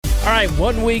right,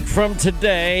 1 week from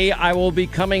today, I will be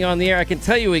coming on the air. I can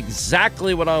tell you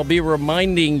exactly what I'll be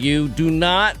reminding you. Do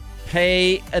not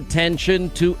pay attention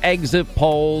to exit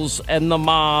polls and the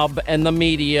mob and the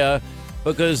media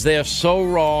because they're so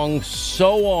wrong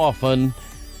so often.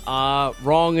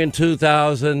 Wrong in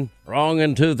 2000, wrong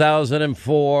in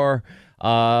 2004.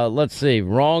 Let's see,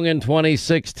 wrong in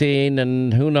 2016,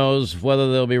 and who knows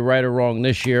whether they'll be right or wrong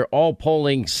this year. All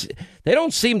polling, they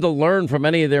don't seem to learn from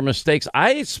any of their mistakes.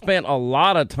 I spent a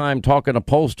lot of time talking to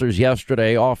pollsters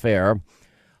yesterday off air.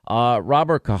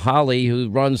 Robert Kahali, who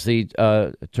runs the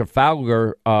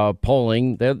Trafalgar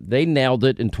polling, they nailed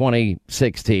it in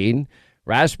 2016.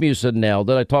 Rasmussen nailed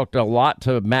it. I talked a lot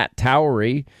to Matt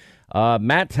Towery.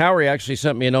 Matt Towery actually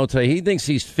sent me a note today. He thinks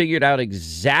he's figured out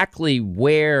exactly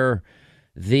where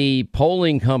the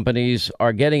polling companies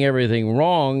are getting everything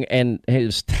wrong, and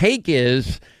his take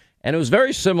is, and it was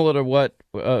very similar to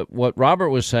what Robert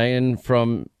was saying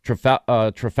from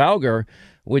Trafalgar,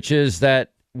 which is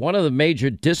that one of the major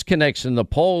disconnects in the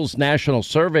polls, national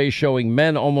surveys showing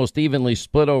men almost evenly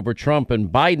split over Trump and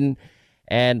Biden.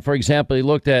 And, for example, he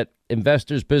looked at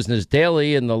Investors Business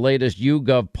Daily in the latest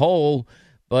YouGov poll,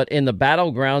 but in the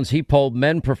battlegrounds, he polled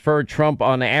men prefer Trump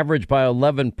on average by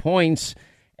 11 points,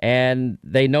 and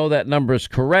they know that number is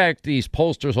correct. These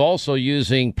pollsters also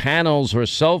using panels or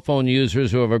cell phone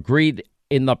users who have agreed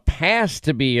in the past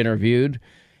to be interviewed,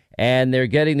 and they're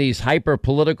getting these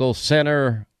hyper-political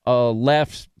center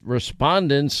left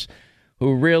respondents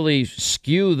who really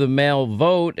skew the male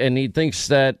vote, and he thinks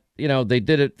that, you know, they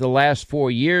did it the last 4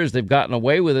 years. They've gotten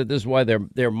away with it. This is why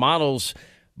their models,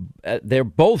 they're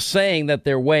both saying that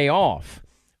they're way off.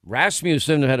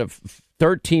 Rasmussen had a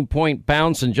 13-point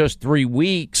bounce in just 3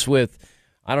 weeks with,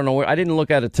 I don't know, I didn't look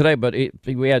at it today, but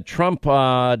we had Trump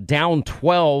down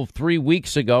 12 3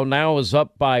 weeks ago. Now is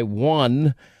up by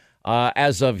 1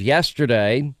 as of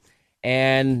yesterday.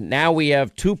 And now we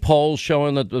have 2 polls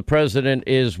showing that the president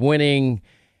is winning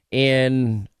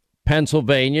in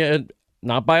Pennsylvania,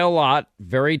 not by a lot,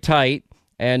 very tight,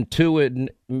 and 2 in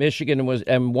Michigan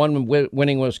and 1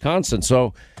 winning Wisconsin.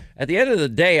 So at the end of the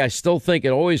day, I still think it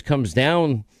always comes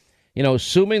down, you know,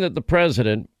 assuming that the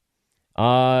president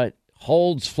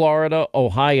holds Florida,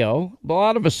 Ohio, a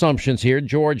lot of assumptions here,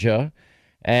 Georgia,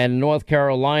 and North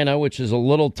Carolina, which is a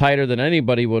little tighter than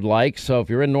anybody would like. So if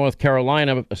you're in North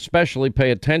Carolina, especially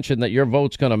pay attention that your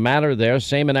vote's going to matter there.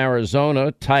 Same in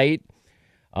Arizona, tight.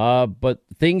 But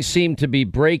things seem to be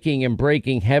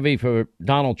breaking heavy for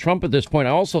Donald Trump at this point.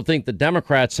 I also think the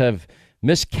Democrats have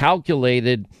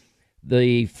miscalculated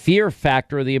the fear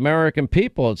factor of the American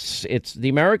people. It's the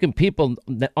American people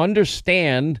that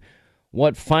understand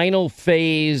what final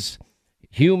phase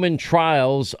human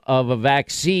trials of a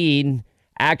vaccine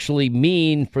actually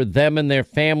mean for them and their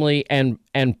family and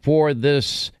for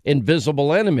this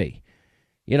invisible enemy.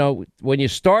 You know, when you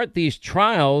start these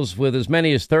trials with as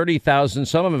many as 30,000,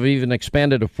 some of them have even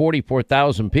expanded to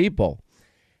 44,000 people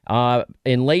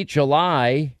in late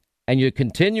July, and you're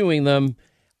continuing them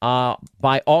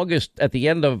by August, at the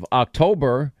end of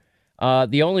October,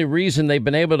 the only reason they've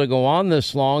been able to go on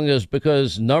this long is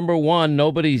because, number one,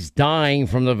 nobody's dying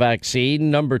from the vaccine.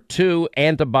 Number two,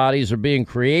 antibodies are being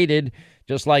created,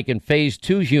 just like in phase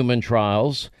 2 human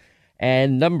trials.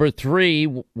 And number three,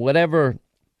 whatever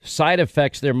side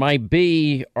effects there might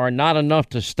be are not enough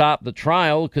to stop the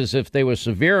trial, because if they were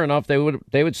severe enough, they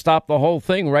would stop the whole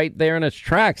thing right there in its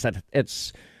tracks.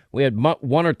 We had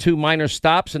 1 or 2 minor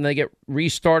stops, and they get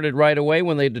restarted right away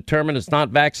when they determine it's not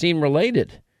vaccine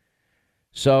related.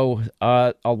 So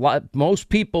most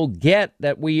people get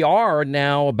that we are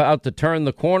now about to turn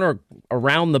the corner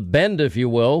around the bend, if you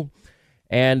will,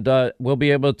 and we'll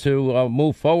be able to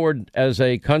move forward as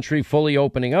a country fully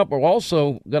opening up. We're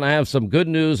also going to have some good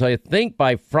news, I think,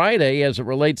 by Friday as it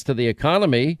relates to the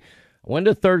economy. When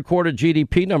do third quarter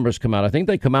GDP numbers come out? I think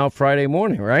they come out Friday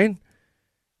morning, right?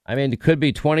 I mean, it could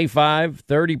be 25,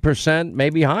 30%,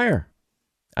 maybe higher.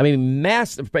 I mean,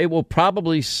 massive. It will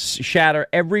probably shatter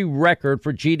every record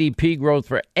for GDP growth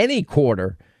for any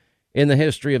quarter in the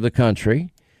history of the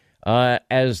country. And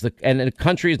the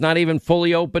country is not even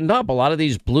fully opened up. A lot of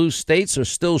these blue states are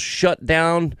still shut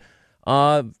down,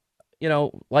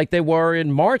 like they were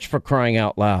in March, for crying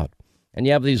out loud. And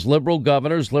you have these liberal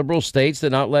governors, liberal states. They're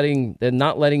not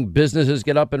letting businesses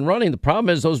get up and running. The problem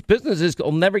is those businesses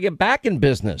will never get back in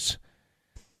business.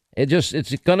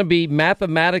 It's going to be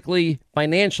mathematically,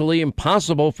 financially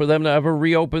impossible for them to ever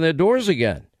reopen their doors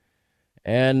again.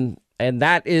 And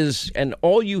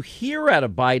all you hear out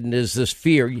of Biden is this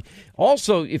fear.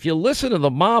 Also, if you listen to the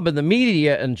mob and the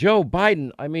media and Joe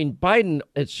Biden, I mean, Biden,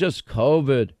 it's just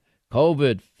COVID.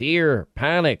 COVID, fear,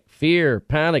 panic,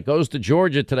 goes to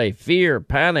Georgia today. Fear,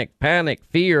 panic,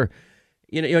 fear.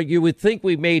 You would think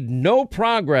we made no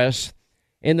progress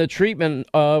in the treatment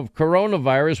of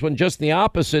coronavirus when just the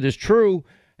opposite is true.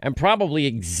 And probably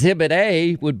Exhibit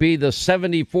A would be the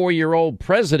 74-year-old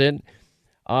president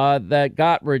that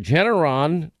got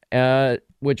Regeneron,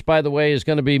 which, by the way, is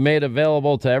going to be made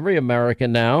available to every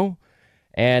American now.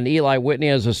 And Eli Whitney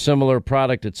has a similar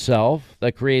product itself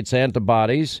that creates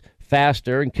antibodies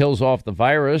faster and kills off the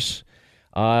virus,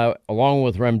 along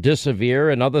with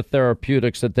remdesivir and other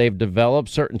therapeutics that they've developed,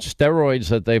 certain steroids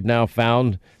that they've now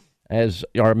found, as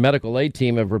our medical aid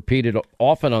team have repeated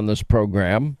often on this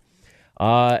program.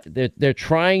 They're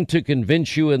trying to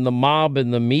convince you in the mob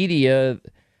and the media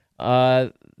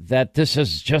that this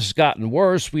has just gotten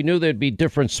worse. We knew there'd be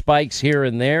different spikes here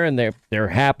and there, and they're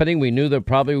happening. We knew there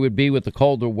probably would be with the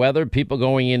colder weather, people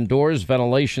going indoors,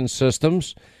 ventilation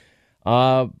systems.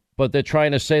 But they're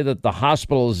trying to say that the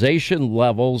hospitalization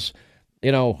levels,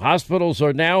 hospitals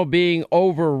are now being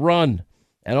overrun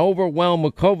and overwhelmed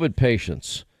with COVID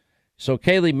patients. So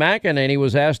Kayleigh McEnany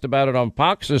was asked about it on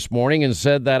Fox this morning and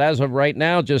said that as of right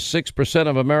now, just 6%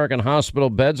 of American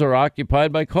hospital beds are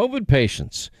occupied by COVID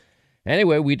patients.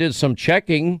 Anyway, we did some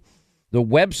checking. The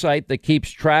website that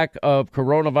keeps track of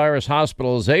coronavirus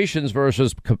hospitalizations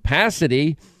versus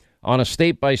capacity on a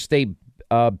state-by-state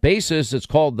basis, it's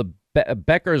called the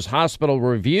Becker's Hospital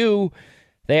Review.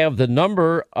 They have the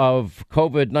number of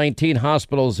COVID-19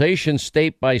 hospitalizations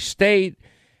state by state.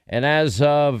 And as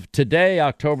of today,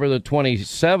 October the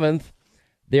 27th,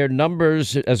 their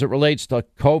numbers as it relates to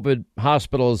COVID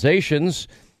hospitalizations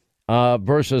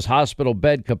versus hospital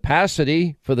bed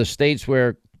capacity for the states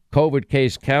where COVID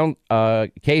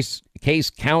case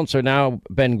counts are now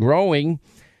been growing.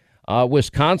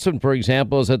 Wisconsin, for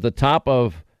example, is at the top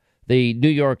of the New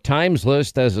York Times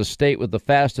list as a state with the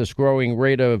fastest growing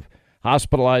rate of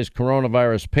hospitalized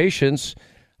coronavirus patients,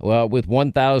 with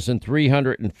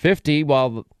 1,350, while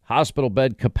the hospital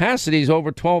bed capacity is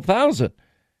over 12,000.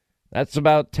 That's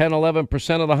about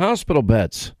 11% of the hospital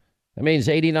beds. That means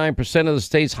 89% of the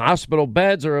state's hospital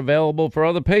beds are available for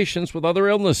other patients with other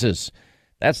illnesses.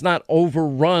 That's not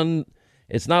overrun.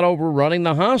 It's not overrunning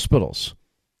the hospitals.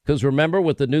 Because remember,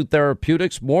 with the new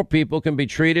therapeutics, more people can be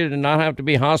treated and not have to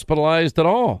be hospitalized at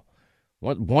all.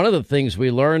 One of the things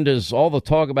we learned is all the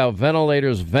talk about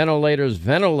ventilators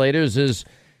is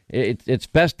it's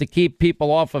best to keep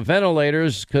people off of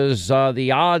ventilators because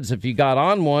the odds, if you got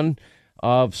on one,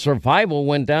 of survival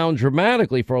went down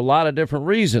dramatically for a lot of different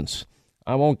reasons.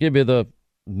 I won't give you the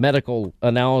medical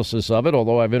analysis of it,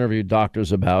 although I've interviewed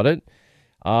doctors about it.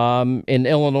 In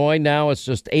Illinois now, it's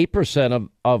just 8%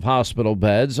 of hospital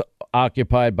beds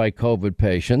occupied by COVID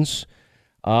patients.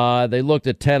 They looked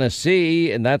at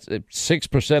Tennessee, and that's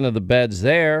 6% of the beds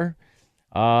there,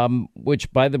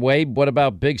 which, by the way, what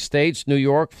about big states? New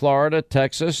York, Florida,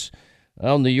 Texas.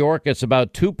 Well, New York, it's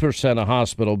about 2% of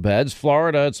hospital beds.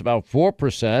 Florida, it's about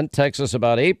 4%. Texas,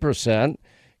 about 8%.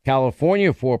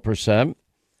 California, 4%.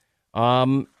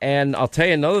 And I'll tell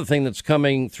you another thing that's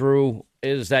coming through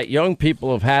is that young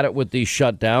people have had it with these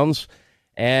shutdowns.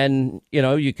 And,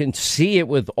 you can see it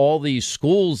with all these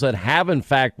schools that have, in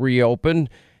fact, reopened.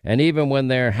 And even when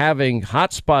they're having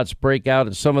hotspots break out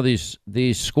at some of these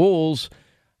schools,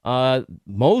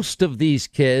 most of these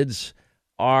kids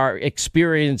are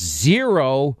experience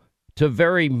 0 to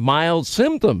very mild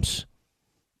symptoms.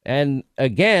 And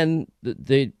again,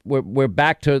 we're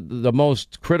back to the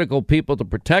most critical people to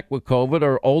protect with COVID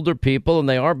are older people, and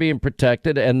they are being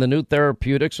protected. And the new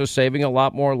therapeutics are saving a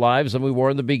lot more lives than we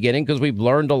were in the beginning because we've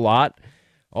learned a lot.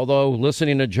 Although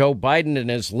listening to Joe Biden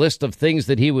and his list of things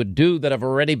that he would do that have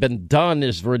already been done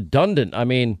is redundant. I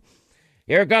mean,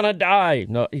 you're going to die.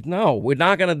 No, we're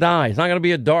not going to die. It's not going to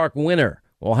be a dark winter.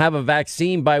 We'll have a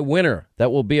vaccine by winter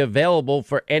that will be available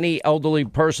for any elderly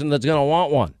person that's going to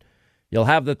want one. You'll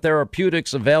have the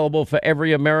therapeutics available for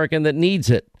every American that needs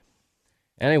it.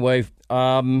 Anyway,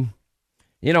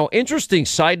 interesting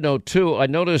side note, too. I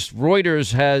noticed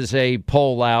Reuters has a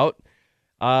poll out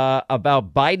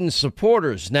about Biden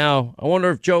supporters. Now, I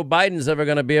wonder if Joe Biden's ever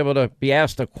going to be able to be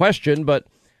asked a question, but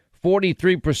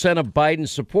 43% of Biden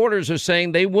supporters are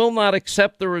saying they will not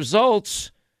accept the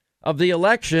results of the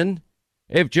election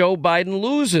if Joe Biden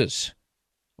loses.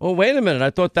 Well, wait a minute. I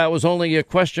thought that was only a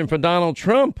question for Donald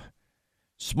Trump.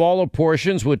 Smaller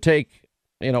portions would take,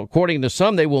 according to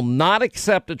some, they will not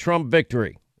accept a Trump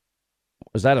victory.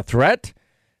 Was that a threat?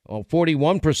 Well,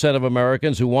 41% of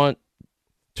Americans who want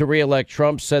to reelect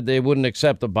Trump said they wouldn't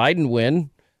accept a Biden win.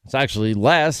 It's actually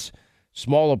less.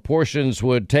 Smaller portions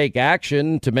would take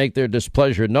action to make their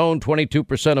displeasure known.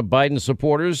 22% of Biden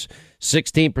supporters,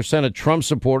 16% of Trump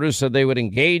supporters said they would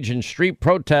engage in street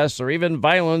protests or even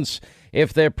violence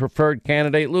if their preferred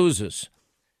candidate loses.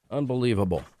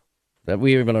 Unbelievable that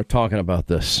we even are talking about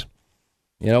this.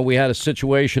 You know, we had a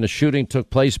situation, a shooting took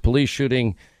place, police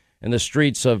shooting in the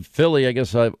streets of Philly. I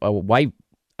guess a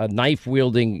knife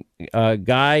wielding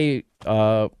guy,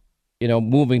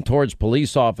 moving towards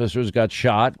police officers got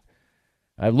shot.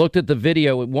 I looked at the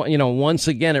video. Once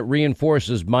again, it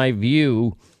reinforces my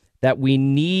view that we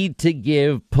need to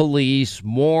give police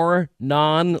more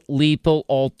non-lethal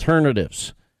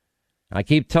alternatives. I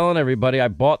keep telling everybody I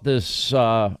bought this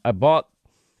product.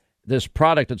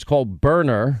 It's called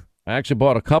Byrna. I actually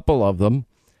bought a couple of them.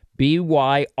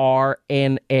 Byrna.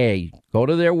 Go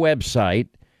to their website.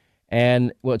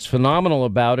 And what's phenomenal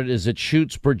about it is it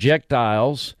shoots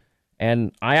projectiles.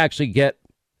 And I actually get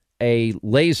a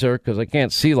laser because I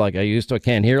can't see like I used to. I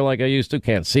can't hear like I used to.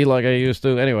 Can't see like I used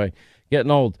to. Anyway,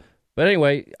 getting old. But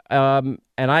anyway, and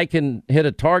I can hit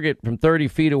a target from 30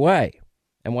 feet away.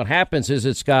 And what happens is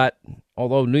it's got,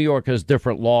 although New York has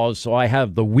different laws, so I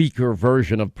have the weaker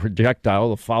version of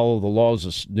projectile to follow the laws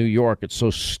of New York. It's so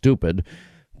stupid.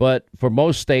 But for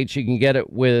most states, you can get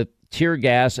it with tear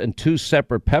gas and 2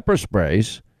 separate pepper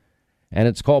sprays. And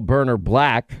it's called Byrna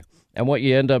Black. And what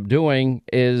you end up doing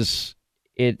is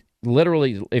it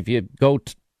literally, if you go,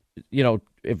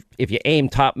 if you aim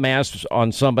top mass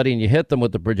on somebody and you hit them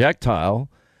with the projectile,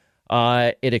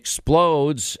 it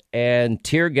explodes and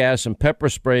tear gas and pepper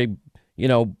spray,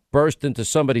 burst into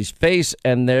somebody's face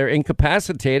and they're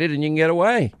incapacitated and you can get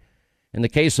away. In the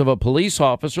case of a police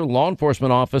officer, law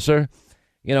enforcement officer,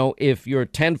 if you're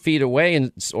 10 feet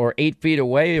away or 8 feet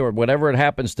away or whatever it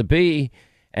happens to be,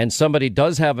 and somebody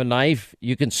does have a knife,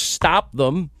 you can stop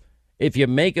them. If you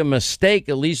make a mistake,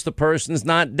 at least the person's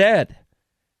not dead.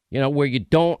 Where you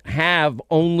don't have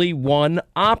only one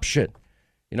option.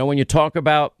 When you talk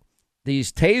about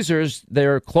these tasers,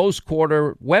 they're close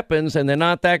quarter weapons and they're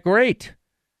not that great.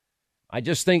 I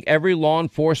just think every law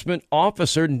enforcement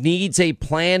officer needs a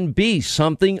plan B,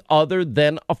 something other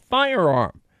than a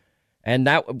firearm. And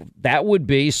that would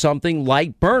be something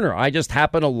like Byrna. I just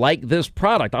happen to like this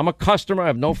product. I'm a customer. I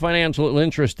have no financial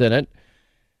interest in it.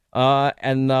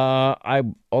 Although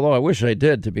I wish I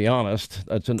did, to be honest,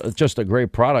 it's just a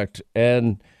great product.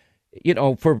 And,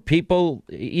 for people,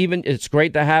 even it's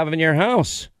great to have in your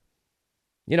house.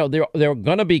 There are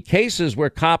going to be cases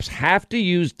where cops have to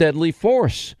use deadly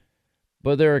force.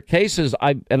 But there are cases,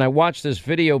 I watched this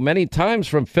video many times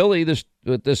from Philly, this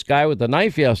guy with the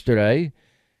knife yesterday.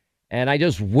 And I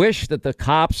just wish that the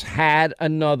cops had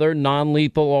another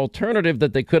non-lethal alternative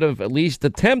that they could have at least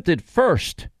attempted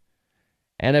first.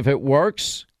 And if it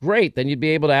works, great. Then you'd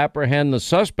be able to apprehend the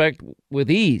suspect with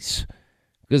ease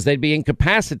because they'd be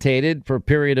incapacitated for a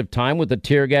period of time with the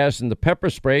tear gas and the pepper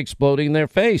spray exploding in their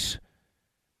face.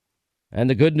 And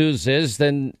the good news is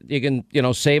then you can,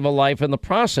 save a life in the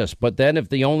process. But then if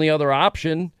the only other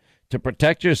option to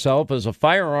protect yourself is a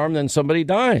firearm, then somebody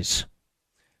dies.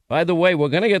 By the way, we're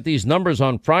going to get these numbers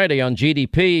on Friday on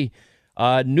GDP.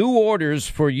 New orders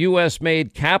for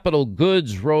U.S.-made capital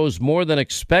goods rose more than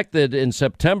expected in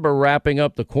September, wrapping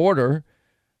up the quarter.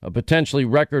 A potentially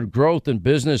record growth in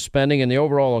business spending in the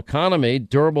overall economy.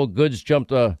 Durable goods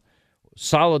jumped a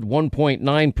solid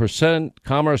 1.9%,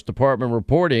 Commerce Department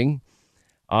reporting.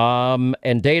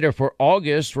 And data for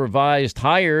August revised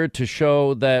higher to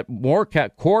show that more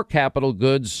core capital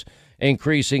goods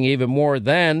increasing even more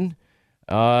than,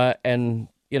 now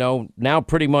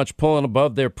pretty much pulling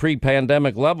above their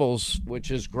pre-pandemic levels, which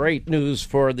is great news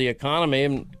for the economy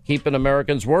and keeping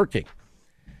Americans working.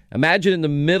 Imagine in the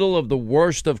middle of the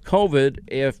worst of COVID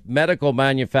if medical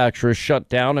manufacturers shut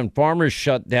down and farmers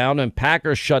shut down and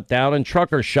packers shut down and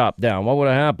truckers shut down. What would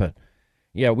have happened?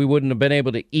 Yeah, we wouldn't have been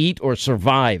able to eat or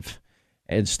survive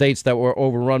in states that were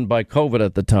overrun by COVID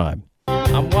at the time.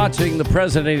 I'm watching the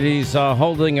president. He's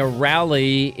holding a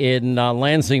rally in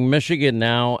Lansing, Michigan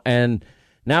now. And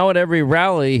now at every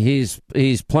rally, he's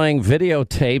playing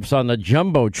videotapes on the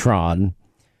Jumbotron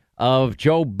of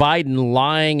Joe Biden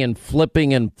lying and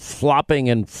flipping and flopping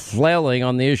and flailing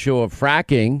on the issue of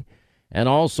fracking, and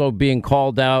also being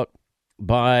called out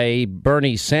by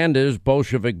Bernie Sanders,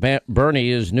 Bolshevik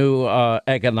Bernie, his new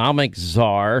economic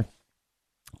czar,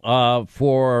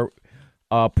 for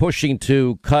pushing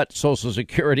to cut Social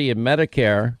Security and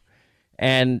Medicare,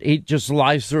 and he just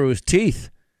lies through his teeth.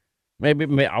 Maybe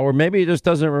he just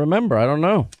doesn't remember. I don't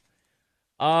know.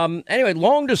 Anyway,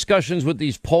 long discussions with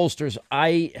these pollsters.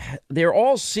 They're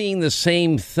all seeing the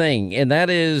same thing, and that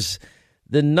is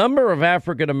the number of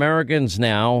African Americans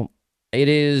now It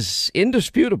is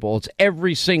indisputable. It's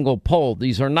every single poll.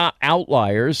 These are not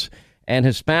outliers. And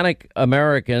Hispanic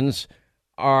Americans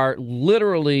are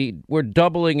literally, we're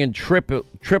doubling and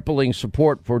tripling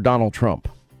support for Donald Trump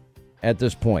at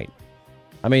this point.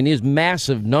 I mean, these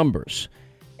massive numbers.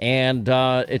 And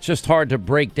it's just hard to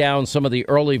break down some of the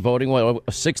early voting. Well,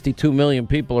 62 million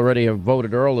people already have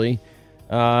voted early.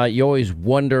 You always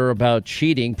wonder about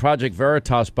cheating. Project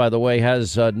Veritas, by the way,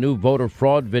 has a new voter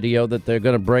fraud video that they're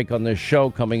going to break on this show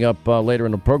coming up later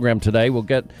in the program today. We'll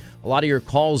get a lot of your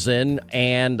calls in,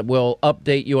 and we'll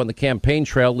update you on the campaign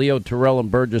trail. Leo, Terrell, and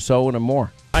Burgess Owen, and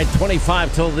more. All right,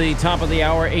 25 till the top of the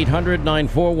hour,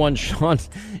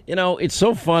 800-941-SEAN. You know, it's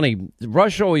so funny.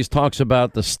 Rush always talks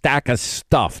about the stack of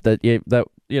stuff that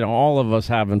all of us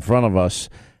have in front of us,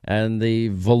 and the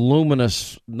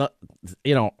voluminous,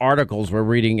 articles we're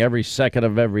reading every second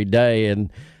of every day.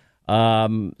 And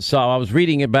so I was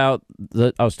reading about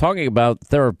I was talking about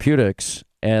therapeutics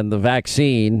and the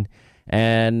vaccine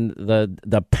and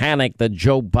the panic that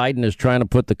Joe Biden is trying to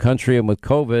put the country in with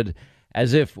COVID,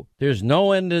 as if there's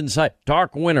no end in sight.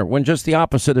 Dark winter, when just the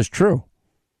opposite is true.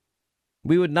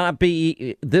 We would not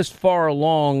be this far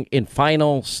along in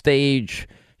final stage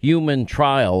human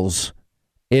trials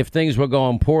if things were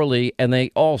going poorly, and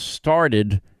they all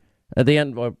started at the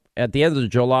end of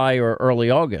July or early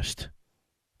August.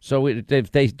 So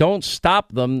if they don't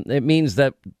stop them, it means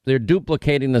that they're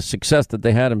duplicating the success that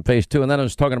they had in phase 2. And then I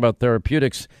was talking about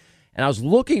therapeutics, and I was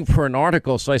looking for an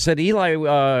article. So I said,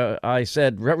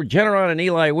 Regeneron and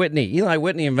Eli Whitney. Eli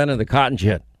Whitney invented the cotton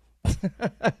gin.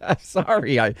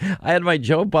 Sorry, I had my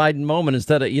Joe Biden moment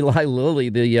instead of Eli Lilly,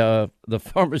 the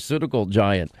pharmaceutical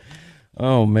giant.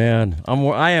 Oh, man,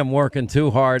 I am working too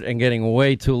hard and getting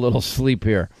way too little sleep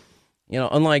here. You know,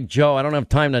 unlike Joe, I don't have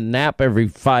time to nap every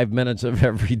 5 minutes of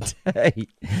every day,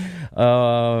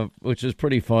 which is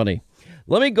pretty funny.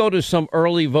 Let me go to some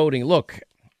early voting. Look,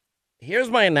 here's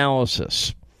my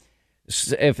analysis.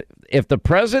 If the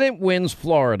president wins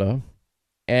Florida,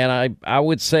 and I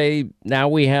would say now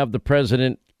we have the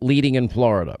president leading in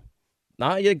Florida.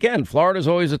 Now, again, Florida's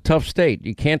always a tough state.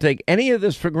 You can't take any of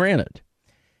this for granted.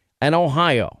 And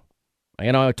Ohio.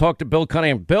 I talked to Bill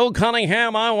Cunningham. Bill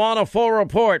Cunningham, I want a full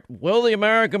report. Will the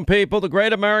American people, the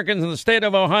great Americans in the state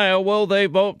of Ohio, will they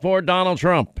vote for Donald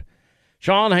Trump?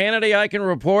 Sean Hannity, I can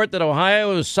report that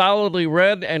Ohio is solidly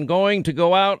red and going to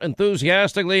go out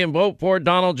enthusiastically and vote for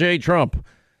Donald J. Trump.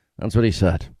 That's what he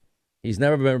said. He's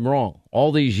never been wrong.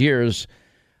 All these years,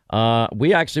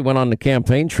 we actually went on the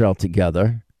campaign trail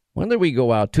together. When did we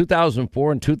go out?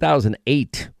 2004 and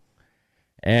 2008.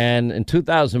 And in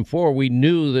 2004, we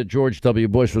knew that George W.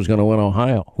 Bush was going to win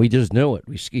Ohio. We just knew it.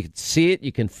 You could see it.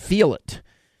 You can feel it.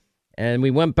 And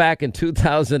we went back in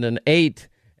 2008,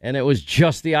 and it was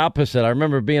just the opposite. I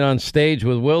remember being on stage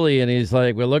with Willie, and he's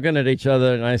like, we're looking at each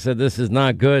other, and I said, this is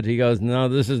not good. He goes, no,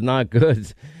 this is not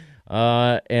good.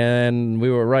 And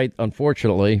we were right,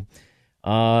 unfortunately.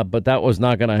 But that was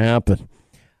not going to happen.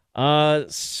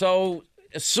 So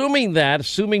assuming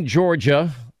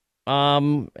Georgia...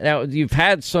 now, you've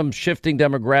had some shifting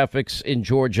demographics in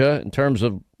Georgia in terms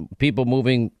of people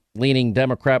leaning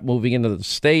Democrat, moving into the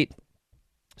state.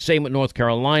 Same with North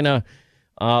Carolina,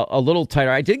 a little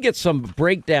tighter. I did get some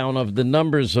breakdown of the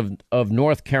numbers of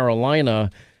North Carolina.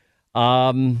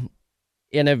 And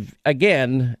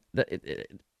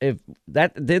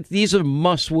these are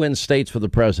must-win states for the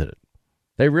president.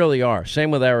 They really are.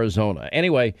 Same with Arizona.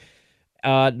 Anyway,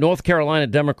 North Carolina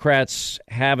Democrats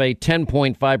have a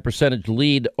 10.5 percentage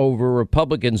lead over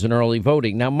Republicans in early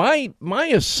voting. Now, my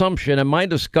assumption and my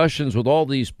discussions with all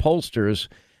these pollsters,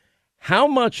 how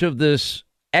much of this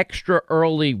extra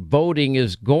early voting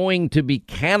is going to be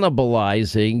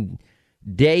cannibalizing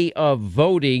day of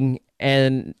voting?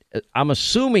 And I'm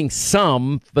assuming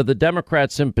some for the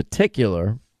Democrats in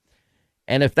particular.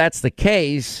 And if that's the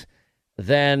case,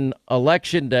 then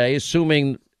Election Day,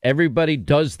 assuming everybody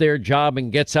does their job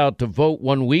and gets out to vote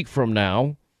 1 week from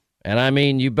now. And I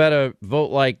mean, you better vote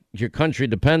like your country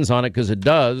depends on it, because it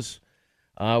does.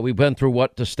 We went through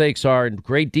what the stakes are in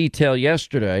great detail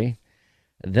yesterday.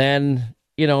 Then,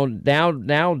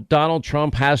 now Donald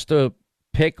Trump has to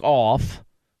pick off,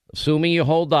 assuming you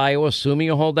hold Iowa, assuming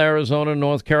you hold Arizona,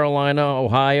 North Carolina,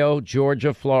 Ohio,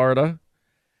 Georgia, Florida,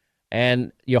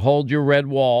 and you hold your red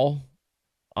wall.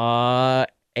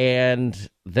 And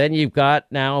then you've got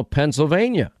now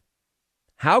Pennsylvania.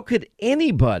 How could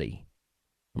anybody,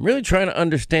 I'm really trying to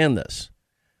understand this.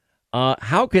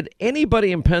 How could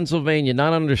anybody in Pennsylvania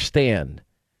not understand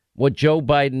what Joe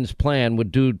Biden's plan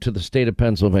would do to the state of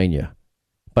Pennsylvania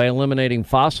by eliminating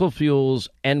fossil fuels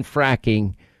and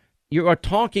fracking? You are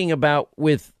talking about,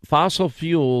 with fossil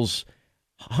fuels,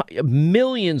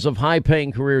 millions of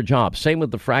high-paying career jobs. Same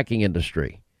with the fracking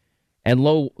industry and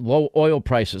low oil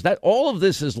prices. That all of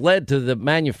this has led to the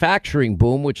manufacturing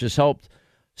boom, which has helped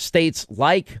states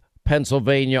like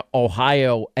Pennsylvania,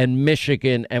 Ohio, and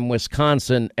Michigan, and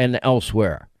Wisconsin, and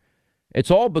elsewhere.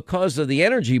 It's all because of the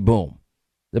energy boom.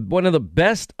 One of the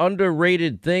best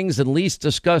underrated things and least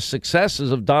discussed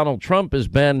successes of Donald Trump has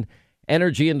been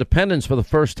energy independence for the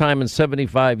first time in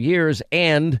 75 years,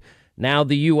 and now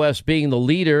the U.S. being the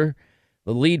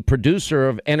lead producer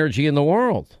of energy in the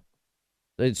world.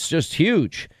 It's just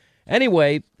huge.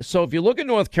 Anyway, so if you look at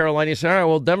North Carolina, you say, all right,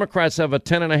 well, Democrats have a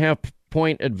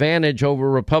 10.5-point advantage over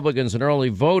Republicans in early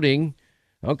voting.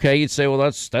 Okay, you'd say, well,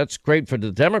 that's great for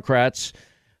the Democrats.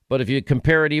 But if you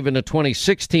compare it even to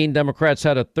 2016, Democrats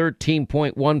had a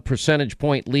 13.1 percentage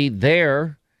point lead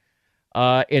there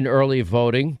in early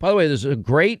voting. By the way, there's a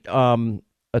great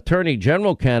attorney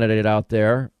general candidate out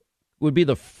there. Would be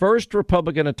the first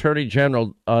Republican attorney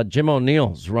general. Jim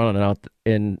O'Neill's running out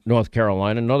in North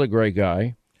Carolina, another great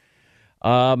guy.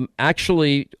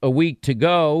 Actually, a week to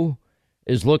go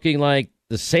is looking like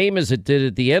the same as it did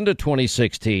at the end of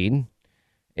 2016.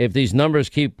 If these numbers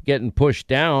keep getting pushed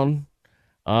down,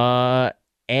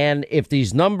 and if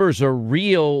these numbers are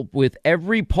real with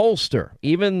every pollster,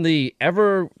 even the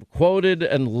ever quoted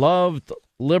and loved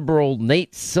liberal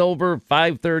Nate Silver,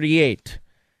 538.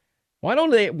 Why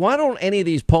don't any of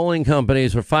these polling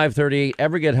companies or 538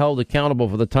 ever get held accountable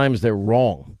for the times they're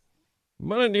wrong?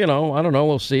 But, I don't know.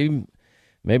 We'll see.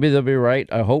 Maybe they'll be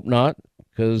right. I hope not,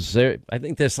 because I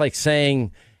think that's like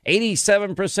saying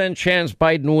 87% chance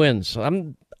Biden wins.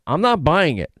 I'm not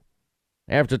buying it.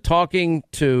 After talking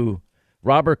to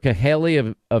Robert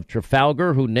Cahaly of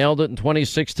Trafalgar, who nailed it in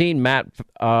 2016, Matt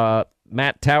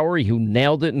Towery, who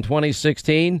nailed it in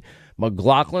 2016,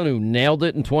 McLaughlin, who nailed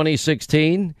it in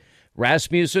 2016,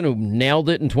 Rasmussen, who nailed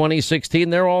it in 2016,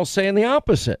 they're all saying the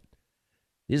opposite.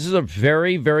 This is a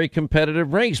very, very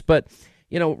competitive race. But,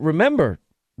 remember,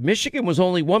 Michigan was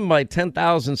only won by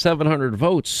 10,700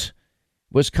 votes.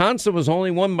 Wisconsin was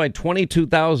only won by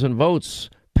 22,000 votes.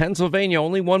 Pennsylvania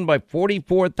only won by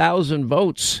 44,000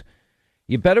 votes.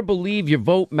 You better believe your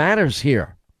vote matters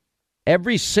here.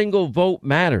 Every single vote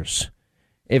matters.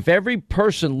 If every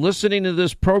person listening to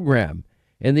this program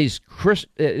in these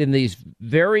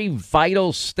very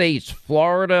vital states,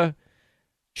 Florida,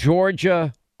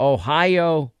 Georgia,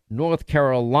 Ohio, North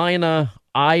Carolina,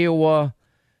 Iowa,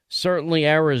 certainly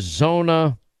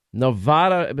Arizona,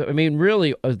 Nevada. I mean,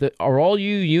 really, are all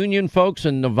you union folks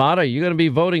in Nevada, are you going to be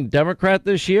voting Democrat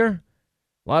this year?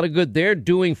 A lot of good they're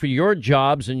doing for your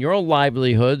jobs and your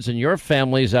livelihoods and your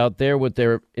families out there with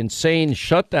their insane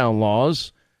shutdown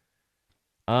laws.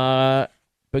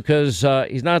 Because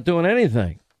he's not doing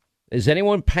anything. Is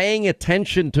anyone paying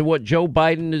attention to what Joe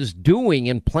Biden is doing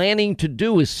and planning to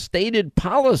do, his stated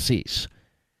policies?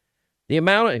 He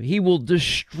will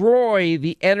destroy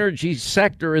the energy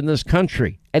sector in this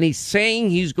country, and he's saying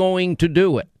he's going to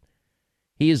do it.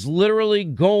 He is literally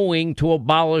going to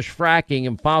abolish fracking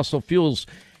and fossil fuels.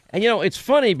 And, it's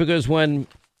funny because when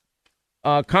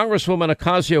Congresswoman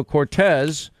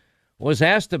Ocasio-Cortez was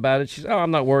asked about it, she said,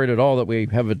 I'm not worried at all that we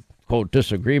have a, quote,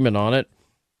 disagreement on it,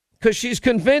 because she's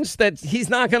convinced that he's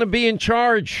not going to be in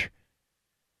charge.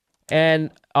 And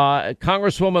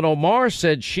Congresswoman Omar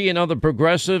said she and other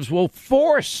progressives will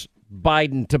force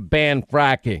Biden to ban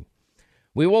fracking.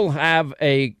 We will have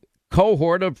a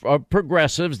cohort of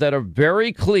progressives that are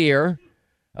very clear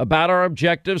about our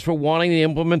objectives for wanting the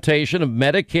implementation of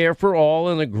Medicare for all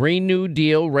and the Green New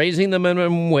Deal, raising the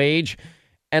minimum wage,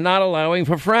 and not allowing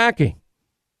for fracking.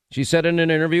 She said in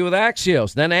an interview with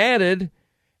Axios, then added,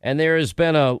 and there has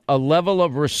been a level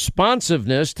of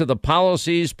responsiveness to the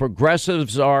policies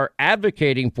progressives are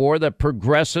advocating for that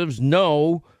progressives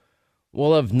know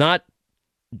will have not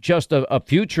just a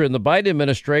future in the Biden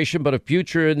administration, but a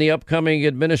future in the upcoming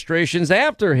administrations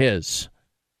after his.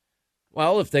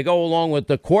 Well, if they go along with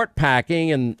the court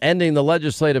packing and ending the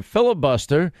legislative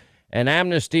filibuster and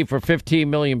amnesty for 15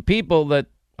 million people, that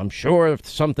I'm sure if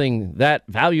something that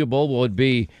valuable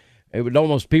it would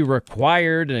almost be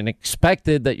required and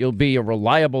expected that you'll be a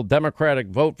reliable Democratic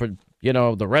vote for,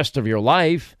 the rest of your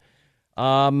life.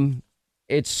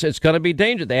 It's going to be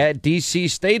dangerous. They add D.C.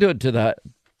 statehood to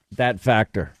that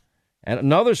factor and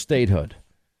another statehood.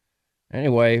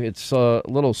 Anyway, it's a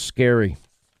little scary.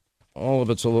 All of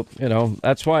it's a little,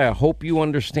 that's why I hope you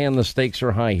understand the stakes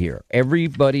are high here.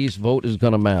 Everybody's vote is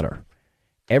going to matter.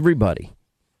 Everybody.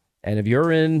 And if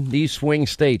you're in these swing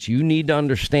states, you need to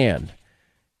understand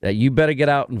that you better get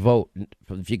out and vote.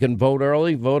 If you can vote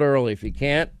early, vote early. If you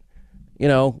can't,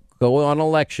 go on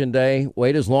election day,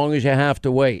 wait as long as you have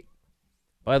to wait.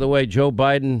 By the way, Joe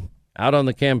Biden out on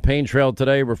the campaign trail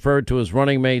today referred to his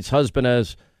running mate's husband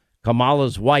as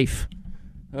Kamala's wife.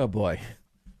 Oh, boy.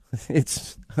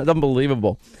 It's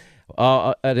unbelievable.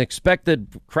 An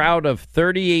expected crowd of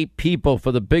 38 people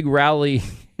for the big rally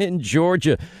in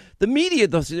Georgia. The media,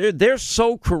 they're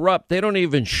so corrupt, they don't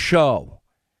even show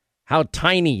how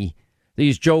tiny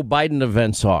these Joe Biden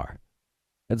events are.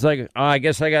 It's like, I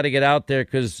guess I got to get out there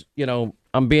because,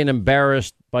 I'm being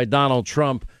embarrassed by Donald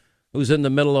Trump, who's in the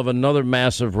middle of another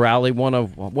massive rally.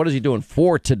 What is he doing?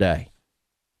 4 today.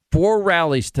 4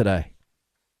 rallies today.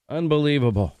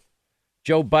 Unbelievable.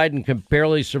 Joe Biden can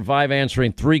barely survive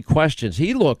answering 3 questions.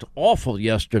 He looked awful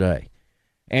yesterday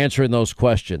answering those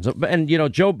questions. And,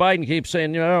 Joe Biden keeps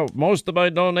saying, most of my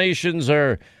donations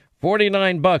are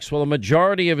 $49. Well, a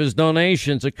majority of his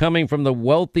donations are coming from the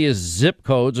wealthiest zip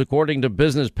codes, according to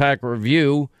Business Pack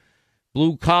Review.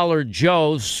 Blue Collar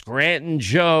Joe, Scranton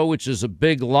Joe, which is a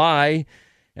big lie.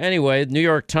 Anyway, New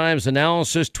York Times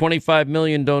analysis, 25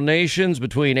 million donations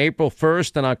between April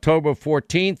 1st and October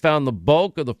 14th found the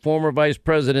bulk of the former vice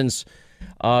president's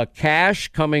cash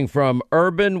coming from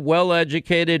urban,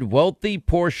 well-educated, wealthy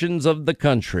portions of the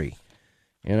country.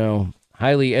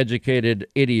 Highly educated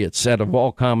idiots out of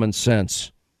all common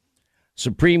sense.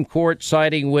 Supreme Court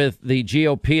siding with the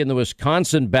GOP in the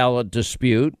Wisconsin ballot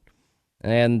dispute.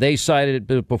 And they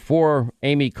cited it before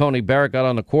Amy Coney Barrett got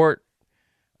on the court,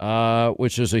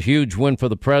 which is a huge win for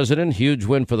the president, huge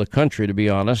win for the country, to be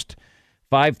honest.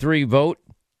 5-3 vote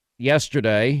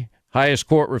yesterday. Highest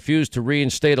court refused to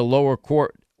reinstate a lower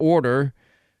court order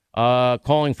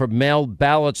calling for mailed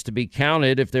ballots to be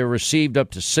counted if they're received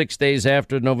up to 6 days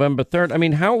after November 3rd. I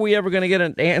mean, how are we ever going to get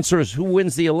an answer as who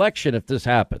wins the election if this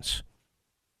happens?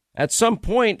 At some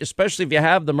point, especially if you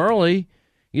have them early,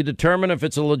 you determine if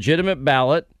it's a legitimate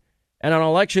ballot, and on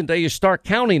election day, you start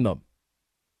counting them.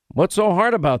 What's so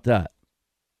hard about that?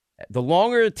 The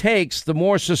longer it takes, the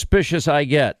more suspicious I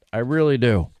get. I really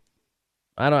do.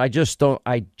 I just call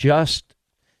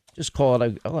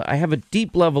it, I have a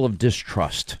deep level of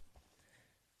distrust.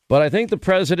 But I think the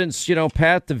president's,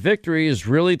 path to victory is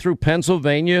really through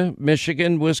Pennsylvania,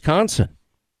 Michigan, Wisconsin,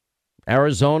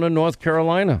 Arizona, North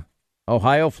Carolina,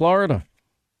 Ohio, Florida.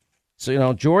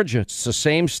 So, Georgia, it's the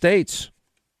same states.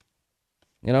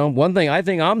 One thing I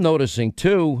think I'm noticing,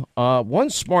 too,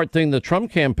 one smart thing the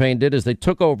Trump campaign did is they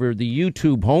took over the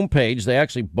YouTube homepage. They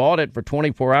actually bought it for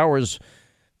 24 hours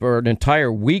for an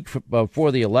entire week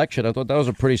before the election. I thought that was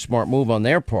a pretty smart move on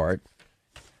their part.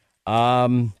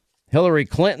 Hillary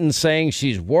Clinton saying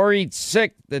she's worried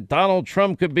sick that Donald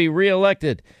Trump could be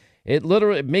reelected. It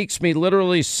makes me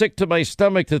literally sick to my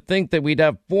stomach to think that we'd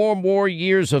have 4 more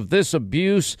years of this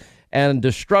abuse and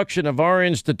destruction of our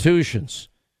institutions.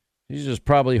 She's just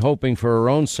probably hoping for her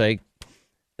own sake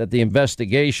that the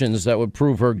investigations that would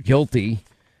prove her guilty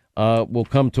will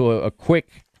come to a quick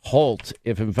halt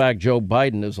if, in fact, Joe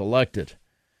Biden is elected.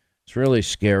 It's really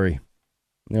scary,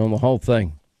 the whole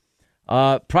thing.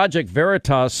 Project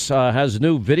Veritas has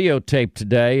new videotape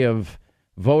today of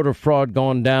voter fraud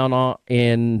going down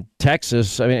in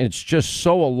Texas. I mean, it's just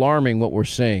so alarming what we're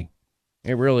seeing.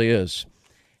 It really is.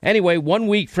 Anyway, 1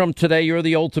 week from today, you're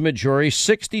the ultimate jury.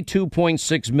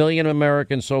 62.6 million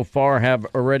Americans so far have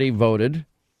already voted.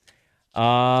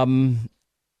 And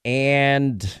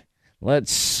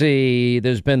let's see,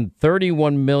 there's been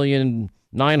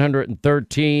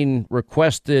 31,913,000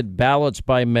 requested ballots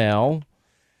by mail.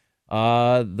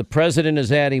 The president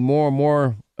is adding more and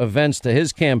more events to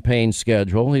his campaign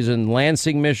schedule. He's in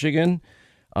Lansing, Michigan,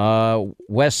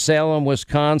 West Salem,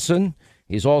 Wisconsin.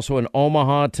 He's also in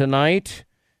Omaha tonight.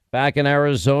 Back in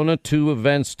Arizona, 2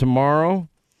 events tomorrow.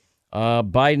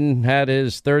 Biden had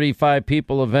his 35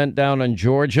 people event down in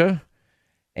Georgia,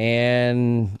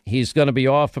 and he's going to be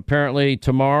off apparently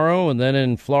tomorrow and then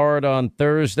in Florida on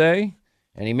Thursday.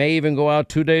 And he may even go out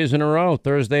 2 days in a row,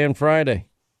 Thursday and Friday.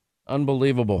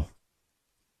 Unbelievable.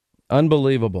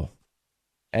 Unbelievable.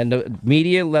 And the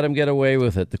media let him get away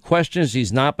with it. The questions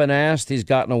he's not been asked, he's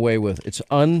gotten away with. It's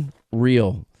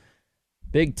unreal.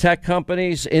 Big tech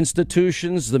companies,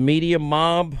 institutions, the media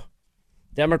mob,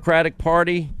 Democratic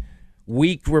Party,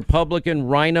 weak Republican,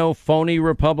 rhino, phony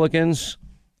Republicans,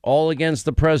 all against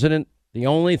the president. The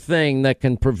only thing that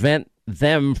can prevent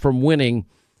them from winning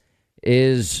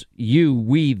is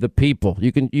we, the people.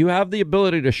 You have the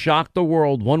ability to shock the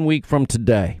world 1 week from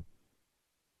today.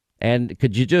 And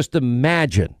could you just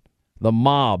imagine the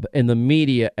mob and the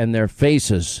media and their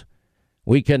faces?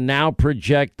 We can now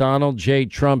project Donald J.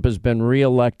 Trump has been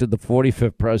reelected the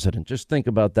 45th president. Just think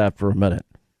about that for a minute.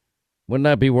 Wouldn't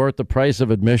that be worth the price of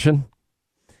admission?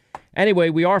 Anyway,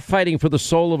 we are fighting for the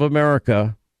soul of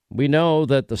America. We know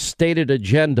that the stated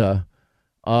agenda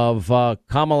of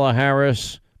Kamala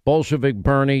Harris, Bolshevik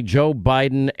Bernie, Joe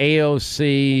Biden,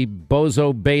 AOC,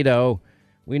 Bozo Beto.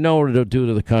 We know what it'll do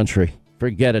to the country.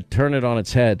 Forget it. Turn it on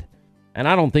its head. And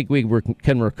I don't think we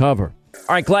can recover.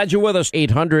 All right, glad you're with us.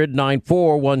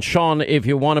 800-941-SEAN if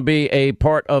you want to be a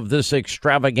part of this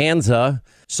extravaganza.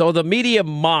 So the media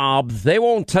mob, they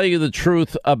won't tell you the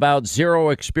truth about zero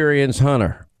experience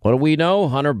Hunter. What do we know?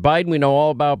 Hunter Biden. We know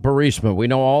all about Burisma. We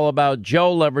know all about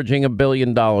Joe leveraging $1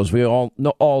 billion. We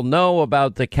all know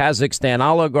about the Kazakhstan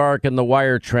oligarch and the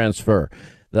wire transfer.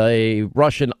 The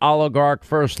Russian oligarch,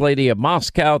 First Lady of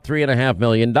Moscow, $3.5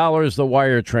 million, the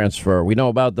wire transfer. We know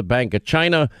about the Bank of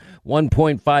China,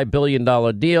 $1.5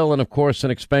 billion deal, and, of course, an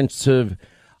expensive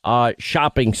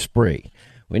shopping spree.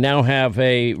 We now have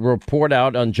a report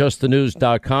out on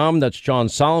justthenews.com. That's John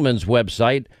Solomon's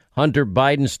website. Hunter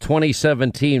Biden's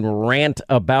 2017 rant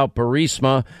about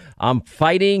Burisma. I'm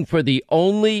fighting for the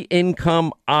only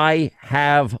income I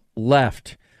have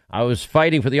left. I was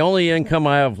fighting for the only income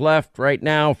I have left right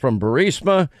now from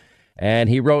Burisma. And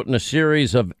he wrote in a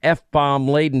series of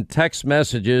F-bomb-laden text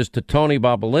messages to Tony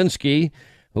Bobulinski,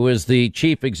 who is the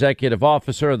chief executive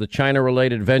officer of the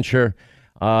China-related venture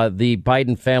the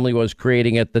Biden family was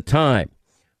creating at the time.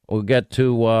 We'll get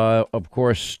to, of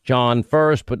course, John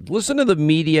first, but listen to the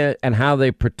media and how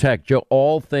they protect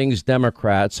all things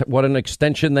Democrats, what an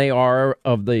extension they are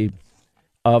of the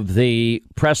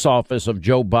press office of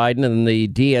Joe Biden and the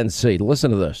DNC.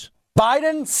 Listen to this.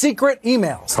 Biden secret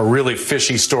emails. A really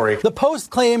fishy story. The Post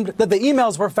claimed that the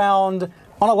emails were found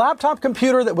on a laptop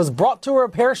computer that was brought to a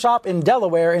repair shop in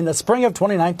Delaware in the spring of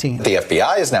 2019. The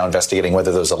FBI is now investigating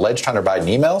whether those alleged Hunter Biden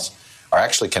emails are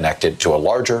actually connected to a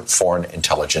larger foreign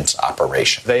intelligence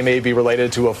operation. They may be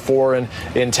related to a foreign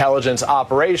intelligence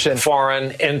operation.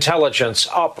 Foreign intelligence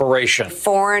operation.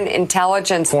 Foreign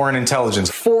intelligence. Foreign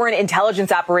intelligence. Foreign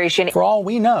intelligence operation. For all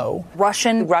we know,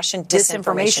 Russian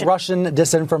disinformation. Russian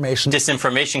disinformation.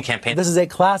 Disinformation campaign. This is a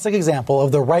classic example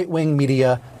of the right-wing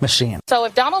media machine. So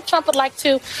if Donald Trump would like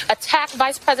to attack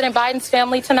Vice President Biden's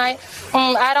family tonight,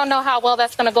 I don't know how well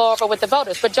that's going to go over with the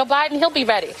voters. But Joe Biden, he'll be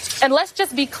ready. And let's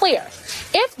just be clear.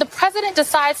 If the president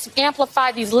decides to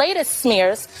amplify these latest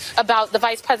smears about the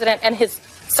vice president and his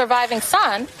surviving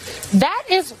son, that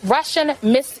is Russian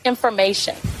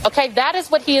misinformation. OK, that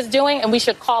is what he is doing, and we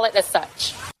should call it as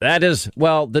such. That is,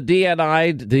 well, the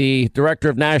DNI, the Director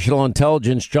of National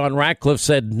Intelligence, John Ratcliffe,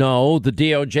 said no. The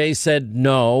DOJ said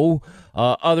no.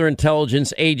 Other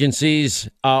intelligence agencies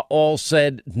all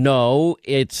said no.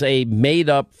 It's a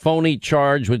made-up, phony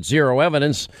charge with zero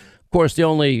evidence. Of course, the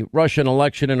only Russian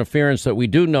election interference that we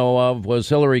do know of was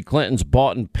Hillary Clinton's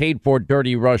bought and paid for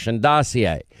dirty Russian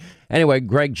dossier. Anyway,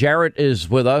 Greg Jarrett is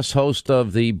with us, host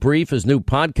of The Brief, his new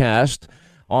podcast,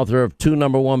 author of 2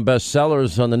 #1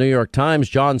 bestsellers on the New York Times.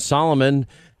 John Solomon,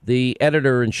 the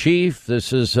editor-in-chief.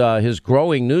 This is his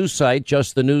growing news site,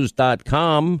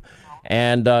 justthenews.com.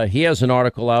 And he has an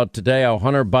article out today on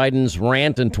Hunter Biden's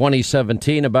rant in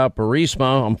 2017 about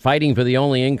Burisma. I'm fighting for the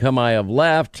only income I have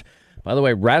left. By the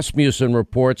way, Rasmussen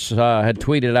reports had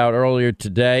tweeted out earlier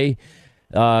today.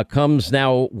 Comes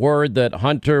now word that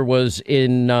Hunter was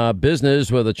in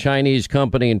business with a Chinese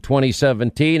company in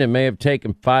 2017 and may have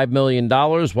taken $5 million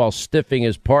while stiffing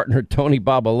his partner, Tony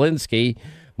Bobulinski.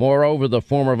 Moreover, the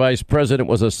former vice president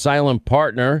was a silent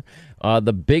partner.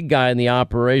 The big guy in the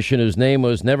operation, whose name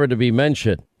was never to be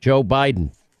mentioned, Joe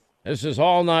Biden. This is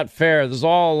all not fair. This is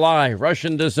all a lie.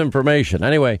 Russian disinformation.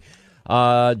 Anyway,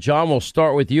 John, we'll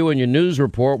start with you and your news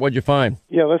report. What'd you find?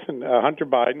 Yeah, listen, Hunter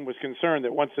Biden was concerned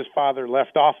that once his father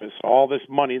left office, all this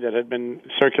money that had been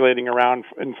circulating around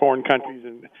in foreign countries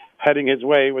and heading his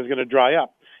way was going to dry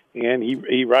up. And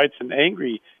he writes an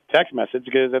angry text message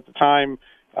because at the time,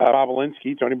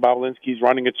 Tony Bobulinski, is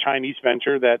running a Chinese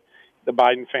venture that the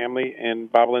Biden family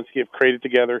and Bobulinski have created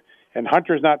together. And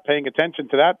Hunter's not paying attention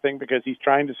to that thing because he's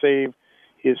trying to save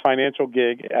his financial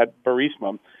gig at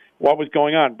Burisma. What was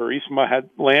going on? Burisma had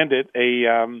landed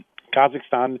a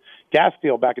Kazakhstan gas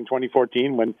deal back in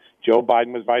 2014 when Joe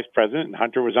Biden was vice president and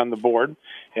Hunter was on the board.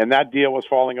 And that deal was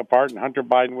falling apart, and Hunter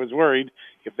Biden was worried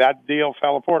if that deal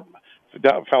fell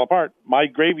apart, my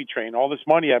gravy train, all this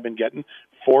money I've been getting,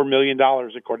 $4 million,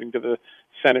 according to the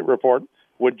Senate report,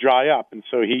 would dry up. And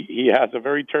so he has a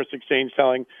very terse exchange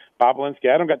telling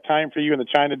Bobulinski, I don't got time for you in the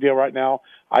China deal right now.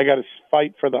 I got to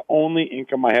fight for the only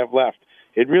income I have left.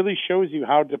 It really shows you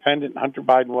how dependent Hunter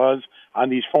Biden was on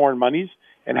these foreign monies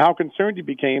and how concerned he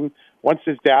became once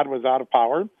his dad was out of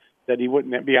power that he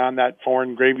wouldn't be on that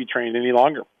foreign gravy train any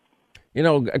longer. You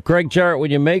know, Greg Jarrett,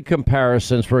 when you make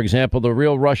comparisons, for example, the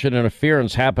real Russian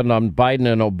interference happened on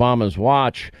Biden and Obama's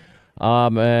watch.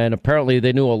 And apparently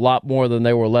they knew a lot more than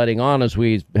they were letting on, as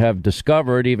we have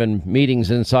discovered, even meetings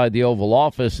inside the Oval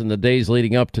Office in the days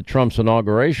leading up to Trump's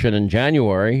inauguration in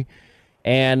January.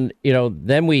 And,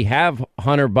 then we have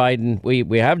Hunter Biden.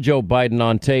 We have Joe Biden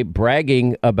on tape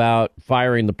bragging about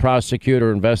firing the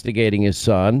prosecutor investigating his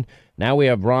son. Now we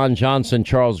have Ron Johnson,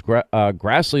 Charles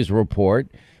Grassley's report.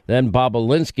 Then Bob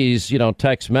Alinsky's,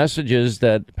 text messages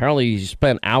that apparently he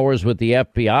spent hours with the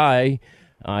FBI.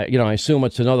 I assume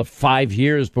it's another 5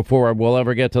 years before we'll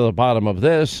ever get to the bottom of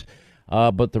this.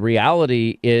 But the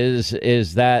reality is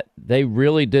that they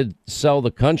really did sell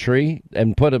the country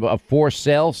and put a for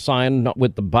sale sign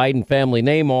with the Biden family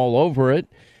name all over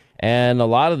it. And a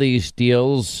lot of these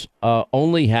deals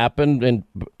only happened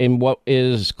in what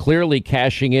is clearly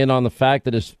cashing in on the fact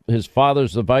that his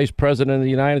father's the vice president of the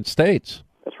United States.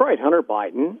 That's right. Hunter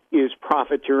Biden is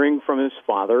profiteering from his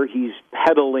father. He's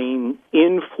peddling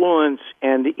influence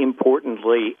and,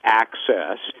 importantly,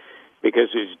 access, because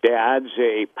his dad's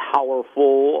a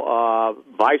powerful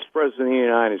vice president of the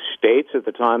United States at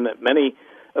the time that many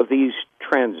of these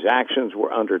transactions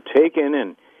were undertaken.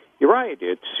 And you're right,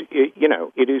 it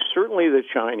is certainly the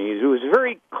Chinese. It was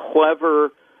very clever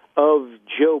of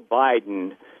Joe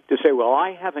Biden to say, well,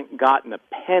 I haven't gotten a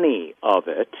penny of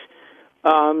it.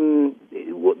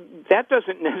 That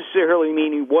doesn't necessarily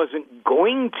mean he wasn't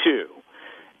going to.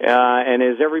 And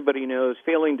as everybody knows,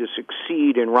 failing to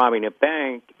succeed in robbing a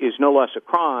bank is no less a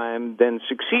crime than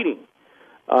succeeding.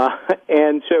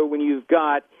 And so when you've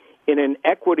got, in an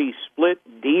equity split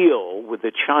deal with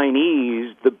the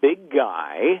Chinese, the big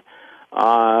guy,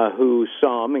 who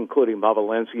some, including Bob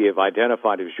Alinsky, have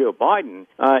identified as Joe Biden,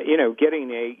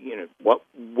 getting what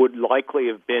would likely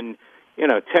have been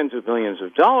tens of millions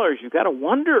of dollars, you've got to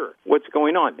wonder what's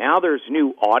going on. Now there's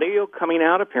new audio coming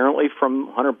out, apparently, from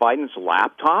Hunter Biden's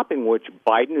laptop, in which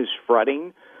Biden is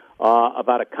fretting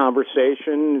about a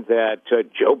conversation that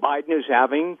Joe Biden is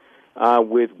having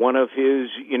with one of his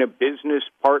business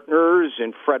partners,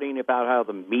 and fretting about how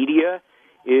the media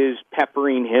is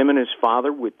peppering him and his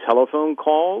father with telephone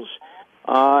calls.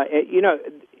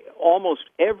 Almost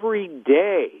every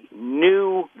day,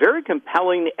 new, very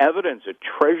compelling evidence, a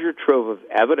treasure trove of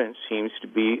evidence seems to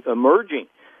be emerging.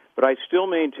 But I still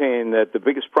maintain that the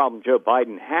biggest problem Joe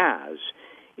Biden has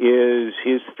is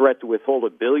his threat to withhold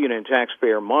 $1 billion in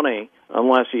taxpayer money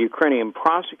unless a Ukrainian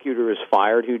prosecutor is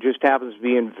fired who just happens to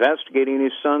be investigating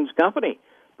his son's company,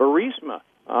 Burisma.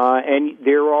 And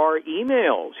there are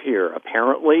emails here,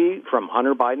 apparently, from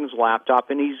Hunter Biden's laptop,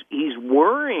 and he's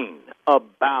worrying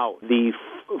about the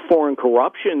Foreign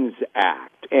Corruptions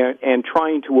Act and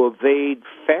trying to evade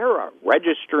FARA,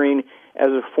 registering as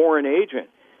a foreign agent.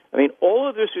 I mean, all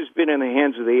of this has been in the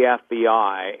hands of the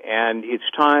FBI, and it's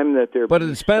time that they're... But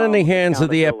it's been in the hands of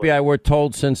the FBI, we're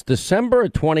told, since December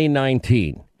of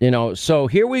 2019. So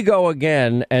here we go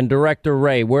again, and Director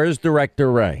Wray, where's Director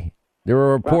Wray? There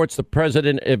are reports the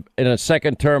president, in a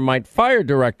second term, might fire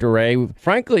Director Wray.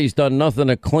 Frankly, he's done nothing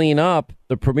to clean up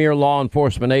the premier law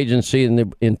enforcement agency in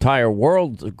the entire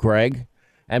world, Greg.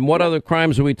 And what other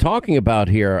crimes are we talking about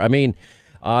here? I mean,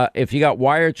 if you got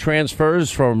wire transfers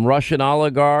from Russian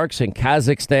oligarchs and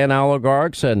Kazakhstan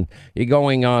oligarchs, and you're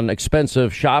going on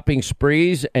expensive shopping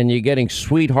sprees, and you're getting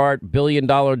sweetheart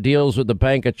billion-dollar deals with the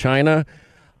Bank of China,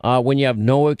 when you have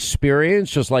no experience,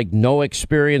 just like no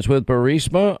experience with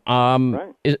Burisma,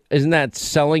 right. Isn't that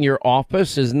selling your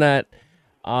office? Isn't that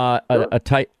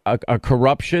a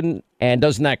corruption? And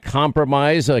doesn't that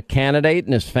compromise a candidate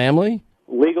and his family?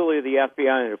 Legally, the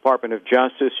FBI and the Department of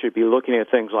Justice should be looking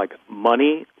at things like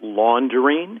money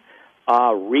laundering,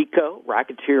 RICO,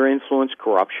 Racketeer Influence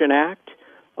Corruption Act.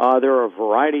 There are a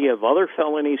variety of other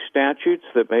felony statutes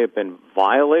that may have been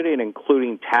violated,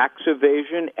 including tax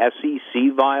evasion,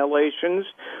 SEC violations.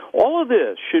 All of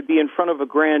this should be in front of a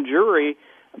grand jury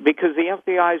because the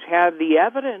FBI's had the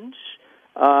evidence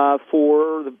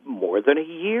for more than a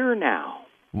year now.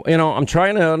 I'm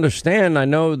trying to understand. I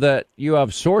know that you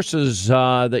have sources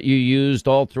that you used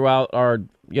all throughout our,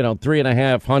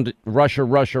 3,500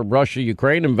 Russia,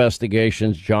 Ukraine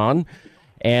investigations, John.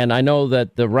 And I know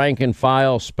that the rank and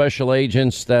file special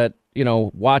agents that,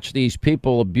 watch these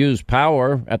people abuse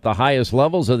power at the highest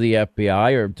levels of the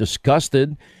FBI are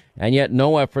disgusted, and yet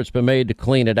no effort's been made to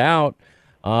clean it out.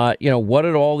 What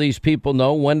did all these people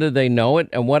know? When did they know it?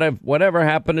 And whatever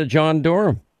happened to John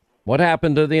Durham? What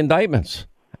happened to the indictments?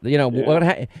 There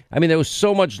was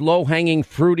so much low-hanging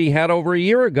fruit he had over a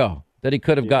year ago that he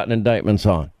could have gotten indictments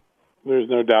on. There's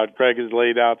no doubt. Greg has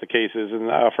laid out the cases in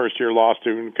a first-year law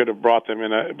student could have brought them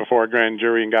in before a grand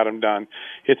jury and got them done.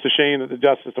 It's a shame that the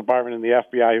Justice Department and the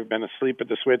FBI have been asleep at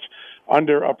the switch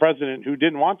under a president who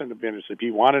didn't want them to be asleep.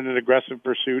 He wanted an aggressive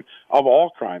pursuit of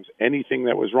all crimes, anything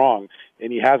that was wrong,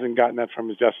 and he hasn't gotten that from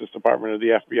his Justice Department or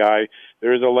the FBI.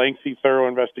 There is a lengthy, thorough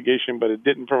investigation, but it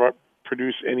didn't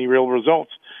produce any real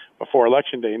results before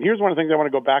Election Day. And here's one of the things I want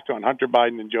to go back to on Hunter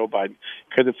Biden and Joe Biden,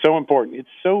 because it's so important. It's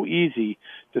so easy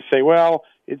to say, well,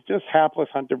 it's just hapless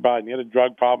Hunter Biden. He had a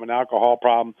drug problem, an alcohol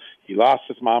problem. He lost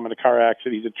his mom in a car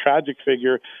accident. He's a tragic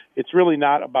figure. It's really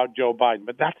not about Joe Biden,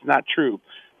 but that's not true.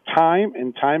 Time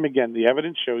and time again, the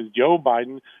evidence shows Joe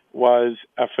Biden was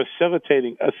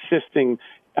facilitating, assisting,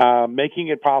 making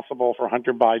it possible for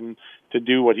Hunter Biden to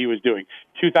do what he was doing.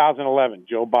 2011,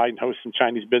 Joe Biden hosts some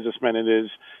Chinese businessmen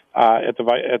at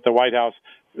the White House,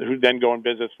 who then go in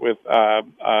business with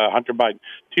Hunter Biden.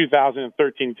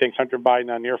 2013, he takes Hunter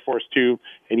Biden on Air Force Two,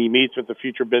 and he meets with the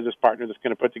future business partner that's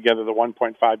going to put together the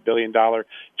 $1.5 billion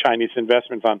Chinese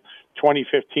investment fund.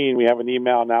 2015, we have an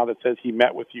email now that says he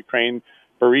met with Ukraine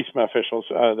Burisma officials,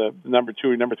 the number 2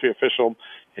 or number 3 official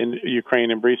in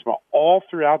Ukraine and Burisma. All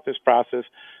throughout this process,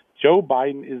 Joe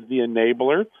Biden is the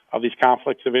enabler of these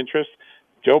conflicts of interest.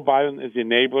 Joe Biden is the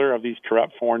enabler of these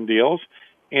corrupt foreign deals.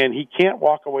 And he can't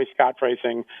walk away scot-free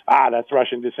saying, that's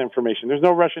Russian disinformation. There's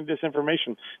no Russian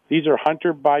disinformation. These are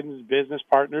Hunter Biden's business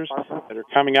partners that are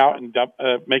coming out and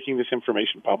making this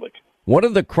information public. What are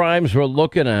the crimes we're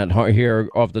looking at here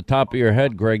off the top of your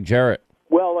head, Greg Jarrett?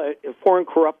 Well, Foreign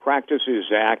Corrupt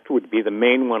Practices Act would be the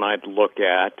main one I'd look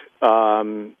at.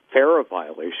 FARA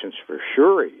violations for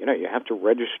sure. You have to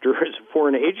register as a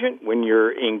foreign agent when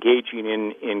you're engaging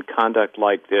in conduct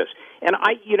like this. And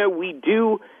we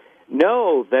do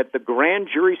know that the grand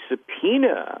jury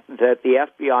subpoena that the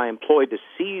FBI employed to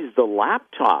seize the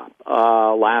laptop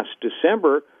last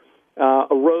December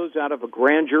arose out of a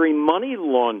grand jury money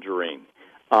laundering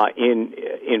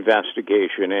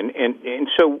investigation, and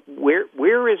so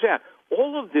where is that?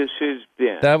 All of this has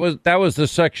been that was the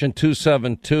Section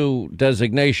 272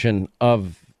 designation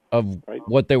of right.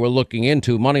 What they were looking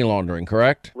into, money laundering,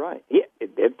 correct? Right. Yeah,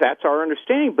 that's our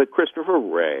understanding. But Christopher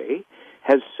Wray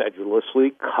has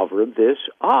sedulously covered this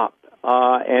up,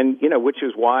 and which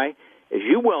is why, as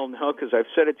you well know, because I've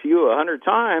said it to you 100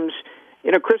 times.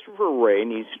 Christopher Wray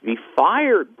needs to be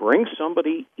fired. Bring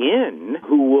somebody in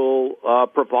who will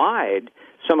provide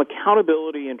some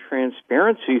accountability and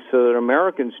transparency so that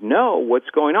Americans know what's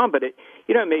going on. But it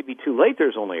may be too late.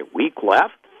 There's only a week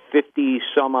left.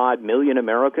 50-some-odd million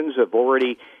Americans have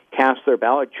already cast their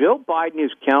ballot. Joe Biden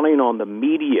is counting on the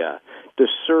media to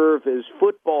serve as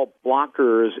football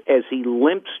blockers as he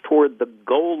limps toward the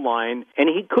goal line, and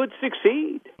he could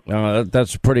succeed.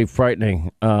 That's pretty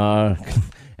frightening.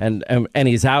 And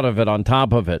he's out of it on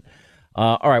top of it.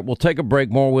 All right, we'll take a break.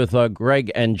 More with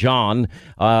Greg and John,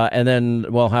 and then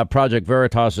we'll have Project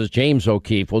Veritas's James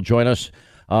O'Keefe will join us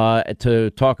to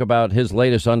talk about his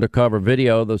latest undercover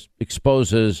video that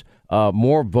exposes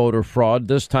more voter fraud,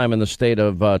 this time in the state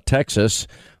of Texas.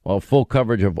 Well, full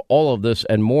coverage of all of this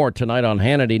and more tonight on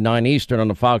Hannity, 9 Eastern on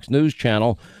the Fox News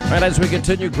Channel. All right, as we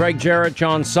continue, Greg Jarrett,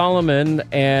 John Solomon,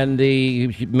 and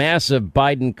the massive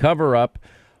Biden cover-up.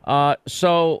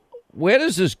 So where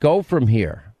does this go from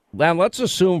here? Now, let's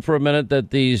assume for a minute that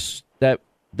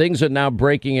things are now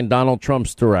breaking in Donald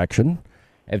Trump's direction.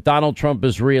 If Donald Trump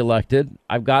is reelected,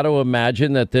 I've got to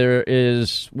imagine that there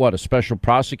is, a special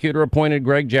prosecutor appointed,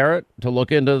 Greg Jarrett, to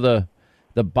look into the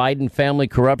Biden family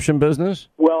corruption business?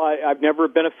 Well, I've never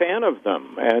been a fan of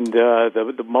them, and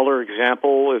the Mueller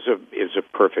example is a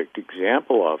perfect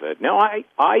example of it. Now,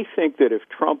 I think that if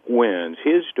Trump wins,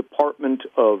 his Department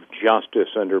of Justice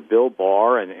under Bill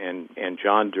Barr and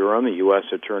John Durham, the U.S.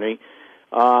 attorney,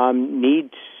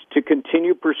 needs to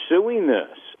continue pursuing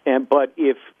this. But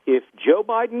if Joe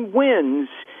Biden wins,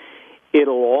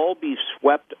 it'll all be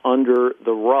swept under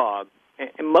the rug.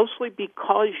 And mostly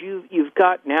because you've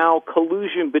got now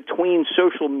collusion between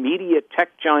social media tech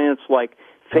giants like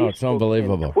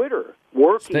Facebook and Twitter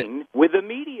working with the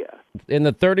media. In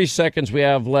the 30 seconds we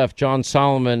have left, John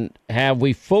Solomon, have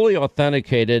we fully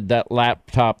authenticated that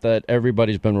laptop that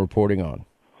everybody's been reporting on?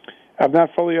 I've not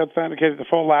fully authenticated the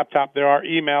full laptop. There are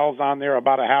emails on there,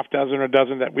 about a half dozen or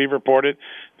dozen that we've reported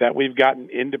that we've gotten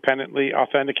independently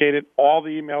authenticated. All the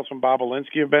emails from Bob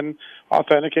Alinsky have been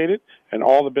authenticated, and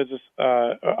all the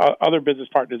other business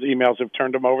partners' emails have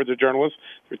turned them over to journalists.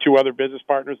 There are 2 other business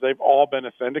partners. They've all been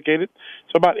authenticated.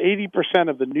 So about 80%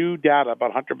 of the new data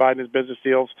about Hunter Biden's business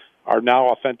deals are now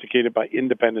authenticated by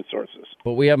independent sources.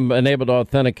 But we haven't been able to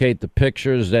authenticate the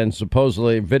pictures and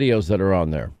supposedly videos that are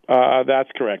on there.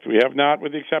 That's correct. We have not,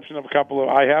 with the exception of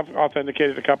I have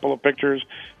authenticated a couple of pictures,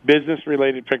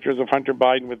 business-related pictures of Hunter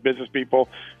Biden with business people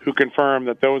who confirm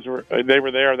that they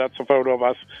were there. That's a photo of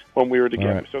us when we were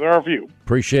together. Right. So there are a few.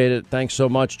 Appreciate it. Thanks so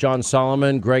much, John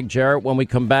Solomon, Greg Jarrett. When we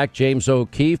come back, James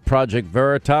O'Keefe, Project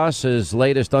Veritas, his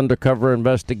latest undercover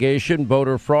investigation,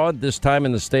 voter fraud, this time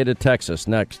in the state of Texas.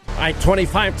 Next. All right,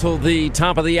 25 till the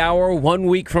top of the hour. 1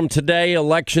 week from today,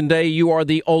 Election Day. You are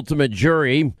the ultimate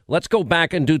jury. Let's go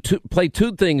back and play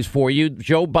two things for you.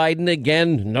 Joe Biden,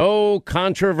 again, no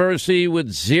controversy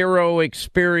with zero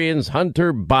experience.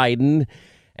 Hunter Biden.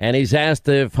 And he's asked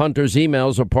if Hunter's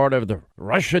emails are part of the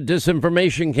Russia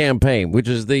disinformation campaign, which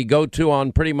is the go-to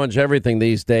on pretty much everything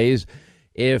these days.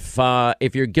 If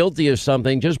you're guilty of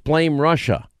something, just blame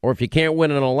Russia. Or if you can't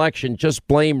win an election, just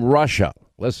blame Russia.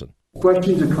 Listen.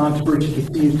 Questions and controversy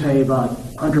continue to say about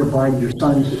Hunter Biden, your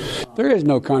son. There is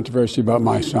no controversy about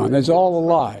my son. It's all a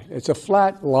lie. It's a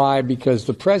flat lie because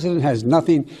the president has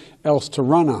nothing else to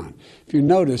run on. If you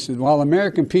notice, while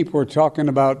American people are talking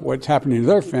about what's happening to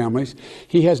their families,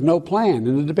 he has no plan.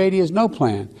 In the debate, he has no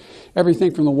plan.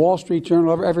 Everything from the Wall Street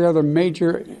Journal, every other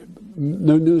major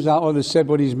news outlet has said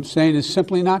what he's saying is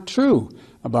simply not true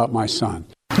about my son.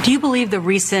 Do you believe the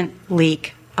recent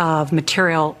leak of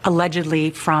material allegedly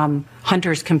from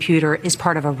Hunter's computer is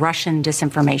part of a Russian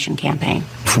disinformation campaign?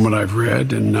 From what I've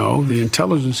read and know, the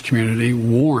intelligence community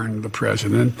warned the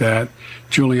president that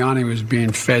Giuliani was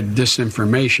being fed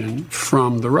disinformation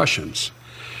from the Russians.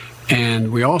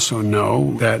 And we also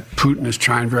know that Putin is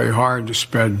trying very hard to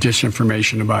spread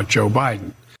disinformation about Joe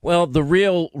Biden. Well, the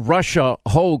real Russia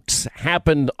hoax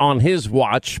happened on his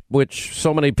watch, which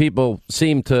so many people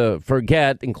seem to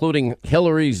forget, including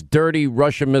Hillary's dirty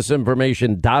Russian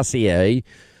misinformation dossier,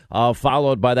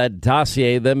 followed by that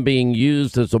dossier then being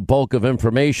used as a bulk of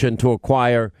information to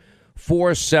acquire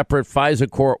 4 separate FISA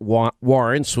court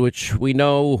warrants, which we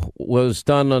know was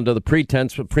done under the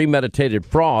pretense of premeditated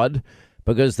fraud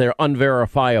because they're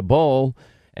unverifiable.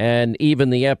 And even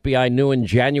the FBI knew in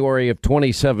January of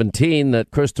 2017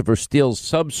 that Christopher Steele's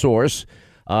subsource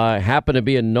happened to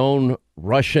be a known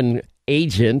Russian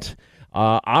agent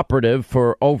operative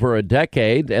for over a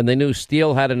decade. And they knew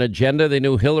Steele had an agenda. They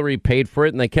knew Hillary paid for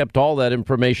it. And they kept all that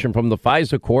information from the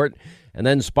FISA court and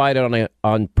then spied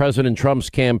on President Trump's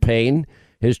campaign,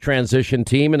 his transition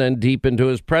team, and then deep into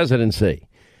his presidency.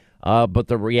 But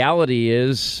the reality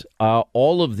is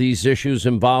all of these issues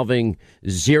involving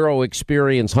zero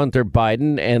experience Hunter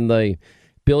Biden and the $1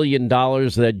 billion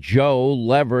that Joe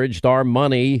leveraged our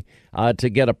money to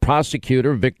get a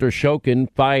prosecutor, Victor Shokin,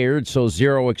 fired so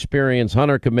zero experience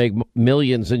Hunter could make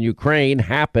millions in Ukraine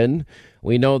happen.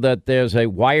 We know that there's a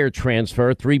wire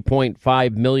transfer,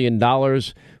 $3.5 million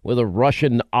with a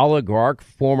Russian oligarch,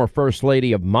 former First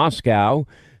Lady of Moscow.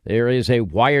 There is a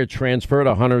wire transfer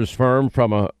to Hunter's firm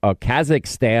from a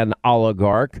Kazakhstan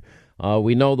oligarch.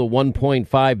 We know the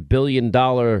 $1.5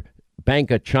 billion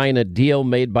Bank of China deal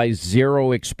made by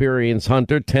zero experience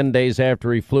Hunter 10 days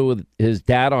after he flew with his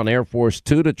dad on Air Force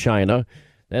Two to China.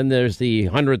 Then there's the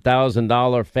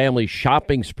 $100,000 family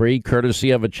shopping spree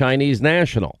courtesy of a Chinese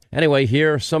national. Anyway,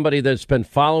 here, somebody that's been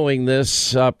following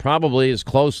this probably as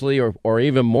closely or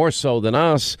even more so than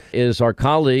us is our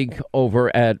colleague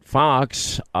over at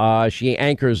Fox. She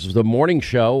anchors the morning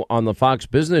show on the Fox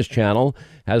Business Channel,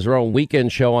 has her own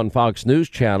weekend show on Fox News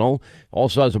Channel,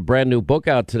 also has a brand new book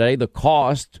out today, The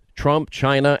Cost, Trump,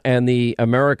 China, and the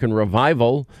American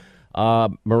Revival.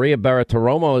 Maria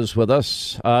Bartiromo is with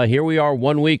us. Here we are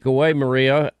 1 week away,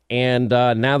 Maria, and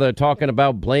now they're talking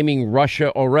about blaming Russia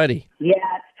already. Yeah,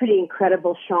 it's pretty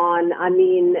incredible, Sean. I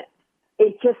mean,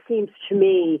 it just seems to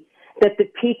me that the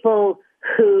people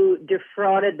who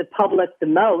defrauded the public the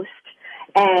most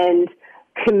and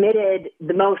committed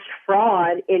the most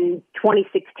fraud in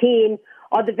 2016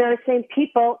 are the very same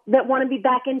people that want to be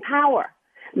back in power.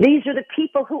 These are the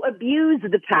people who abuse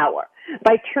the power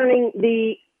by turning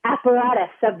the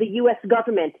apparatus of the U.S.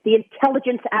 government, the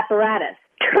intelligence apparatus,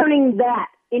 turning that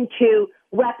into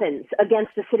weapons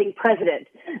against the sitting president.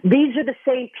 These are the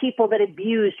same people that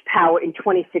abused power in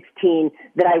 2016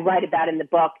 that I write about in the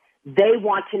book. They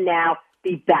want to now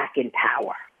be back in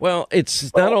power. Well,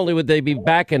 it's not only would they be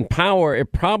back in power,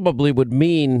 it probably would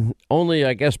mean only,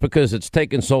 I guess, because it's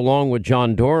taken so long with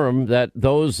John Durham, that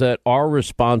those that are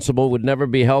responsible would never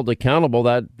be held accountable.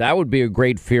 That would be a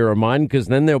great fear of mine, because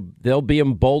then they'll be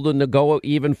emboldened to go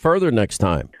even further next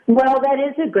time. Well, that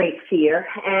is a great fear,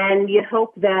 and you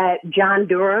hope that John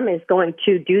Durham is going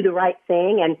to do the right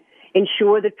thing and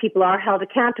ensure that people are held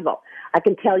accountable. I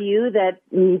can tell you that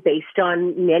based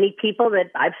on many people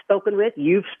that I've spoken with,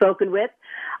 you've spoken with,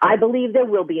 I believe there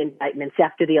will be indictments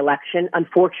after the election.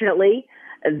 Unfortunately,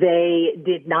 they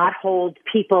did not hold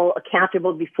people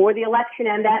accountable before the election,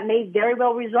 and that may very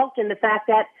well result in the fact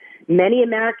that many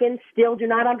Americans still do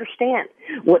not understand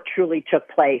what truly took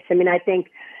place. I mean, I think,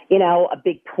 a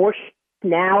big portion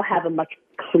now have a much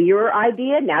clearer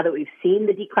idea now that we've seen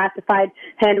the declassified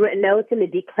handwritten notes and the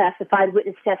declassified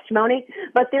witness testimony.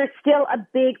 But there's still a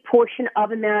big portion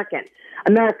of America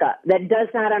that does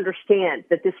not understand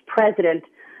that this president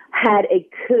had a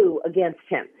coup against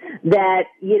him, that,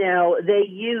 they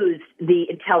used the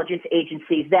intelligence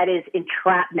agencies, that is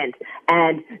entrapment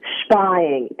and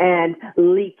spying and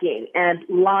leaking and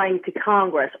lying to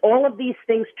Congress. All of these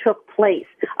things took place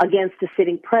against the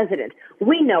sitting president.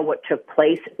 We know what took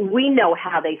place. We know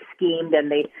how they schemed and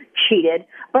they cheated,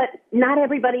 but not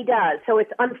everybody does. So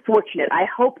it's unfortunate. I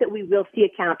hope that we will see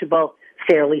accountability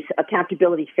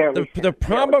fairly. The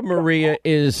problem, Maria,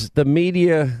 is the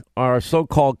media, our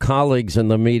so-called colleagues in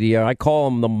the media, I call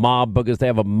them the mob because they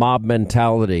have a mob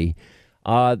mentality.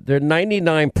 They're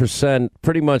 99%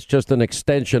 pretty much just an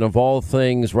extension of all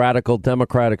things radical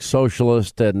democratic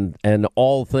socialist and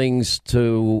all things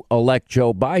to elect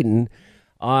Joe Biden.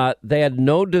 They had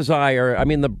no desire. I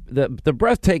mean, the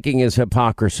breathtaking is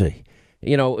hypocrisy.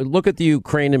 Look at the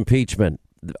Ukraine impeachment.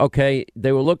 Okay,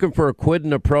 they were looking for a quid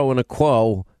and a pro and a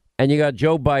quo, and you got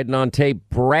Joe Biden on tape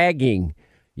bragging.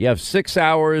 You have 6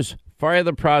 hours, fire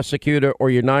the prosecutor, or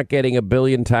you're not getting $1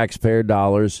 billion taxpayer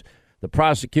dollars. The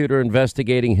prosecutor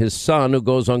investigating his son, who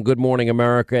goes on Good Morning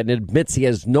America and admits he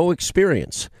has no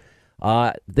experience.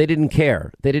 They didn't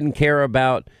care. They didn't care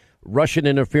about Russian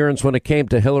interference when it came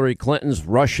to Hillary Clinton's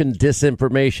Russian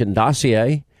disinformation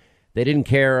dossier. They didn't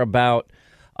care about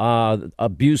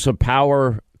abuse of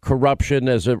power, corruption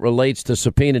as it relates to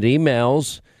subpoenaed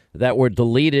emails that were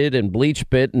deleted and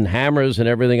BleachBit and hammers and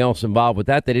everything else involved with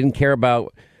that. They didn't care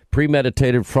about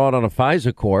premeditated fraud on a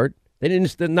FISA court. They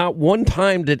didn't. Not one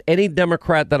time did any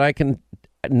Democrat that I can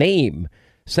name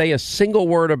say a single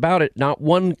word about it. Not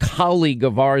one colleague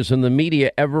of ours in the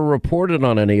media ever reported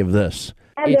on any of this.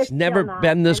 And it's never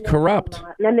been this corrupt.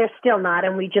 And they're still not.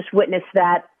 And we just witnessed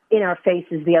that in our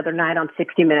faces the other night on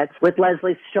 60 Minutes with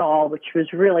Leslie Stahl, which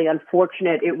was really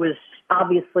unfortunate. It was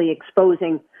obviously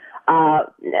exposing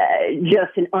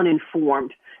just an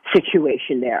uninformed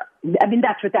situation there. I mean,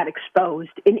 that's what that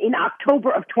exposed. In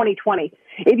October of 2020,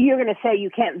 if you're going to say you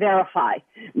can't verify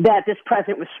that this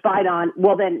president was spied on,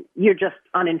 well, then you're just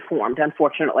uninformed,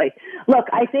 unfortunately. Look,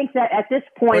 I think that at this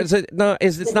point...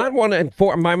 It's not one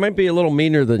informed. I might be a little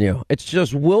meaner than you. It's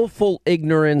just willful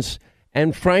ignorance.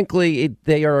 And frankly,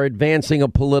 they are advancing a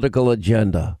political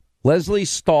agenda. Leslie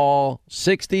Stahl,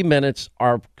 60 Minutes,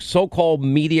 our so-called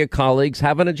media colleagues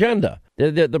have an agenda.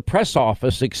 They're the press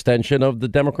office extension of the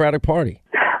Democratic Party.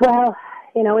 Well,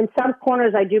 in some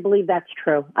corners, I do believe that's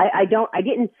true. I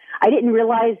didn't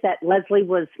realize that Leslie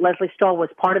Stahl was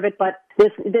part of it, but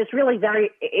there's really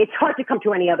it's hard to come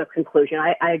to any other conclusion.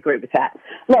 I agree with that.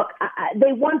 Look,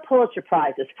 they won Pulitzer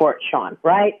Prizes for it, Sean,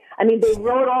 right? I mean, they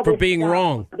wrote all this for being stuff.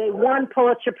 Wrong. They won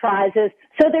Pulitzer Prizes,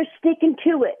 so they're sticking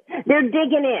to it. They're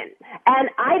digging in. And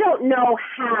I don't know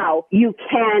how you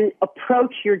can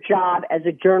approach your job as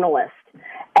a journalist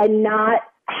and not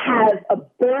have a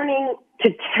burning to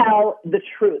tell the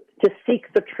truth, to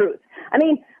seek the truth. I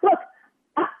mean, look,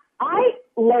 I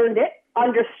learned it,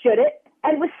 understood it,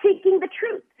 and was seeking the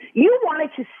truth. You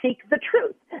wanted to seek the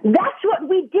truth. That's what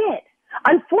we did.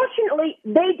 Unfortunately,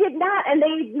 they did not, and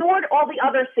they ignored all the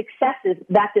other successes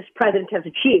that this president has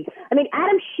achieved. I mean,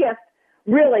 Adam Schiff,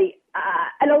 really,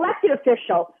 an elected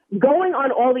official, going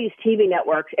on all these TV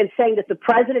networks and saying that the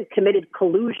president committed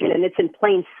collusion and it's in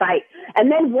plain sight,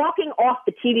 and then walking off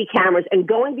the TV cameras and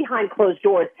going behind closed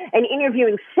doors and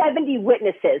interviewing 70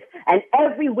 witnesses, and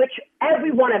every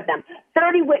one of them,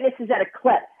 30 witnesses at a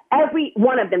clip, every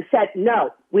one of them said,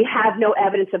 no, we have no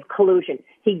evidence of collusion.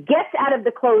 He gets out of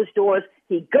the closed doors,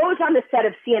 he goes on the set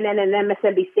of CNN and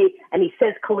MSNBC, and he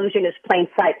says collusion is plain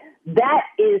sight. That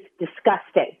is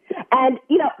disgusting. And,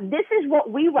 this is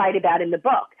what we write about in the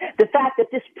book, the fact that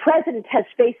this president has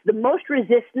faced the most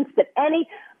resistance that any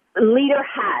leader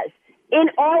has in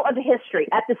all of history.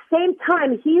 At the same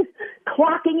time, he's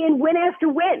clocking in win after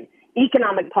win.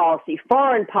 Economic policy,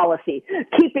 foreign policy,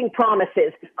 keeping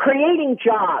promises, creating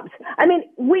jobs. I mean,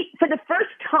 for the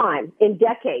first time in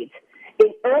decades,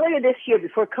 earlier this year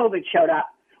before COVID showed up,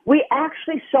 we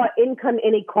actually saw income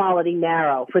inequality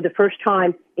narrow for the first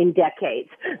time in decades.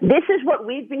 This is what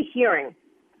we've been hearing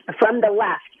from the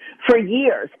left for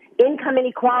years. Income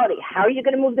inequality. How are you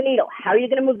going to move the needle? How are you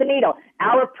going to move the needle?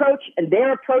 Our approach and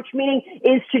their approach, meaning,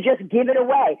 is to just give it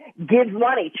away, give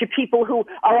money to people who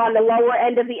are on the lower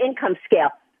end of the income scale.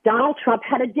 Donald Trump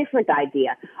had a different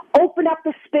idea. Open up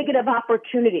the spigot of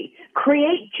opportunity,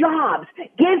 create jobs,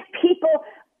 give people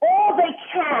all they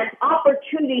can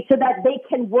opportunity so that they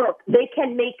can work, they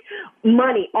can make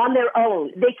money on their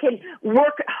own, they can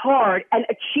work hard and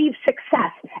achieve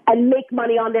success and make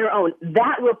money on their own.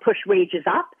 That will push wages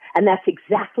up, and that's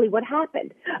exactly what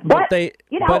happened.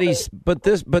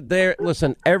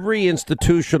 Listen, every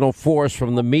institutional force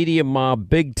from the media mob,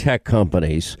 big tech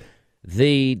companies,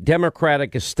 the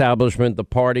Democratic establishment, the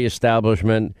party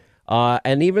establishment,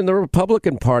 and even the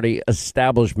Republican Party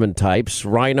establishment types,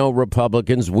 rhino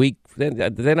Republicans,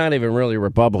 they're not even really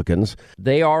Republicans.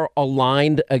 They are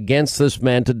aligned against this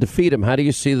man to defeat him. How do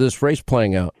you see this race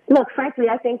playing out? Look, frankly,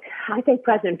 I think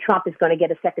President Trump is going to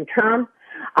get a second term.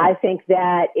 I think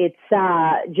that it's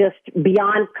just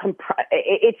beyond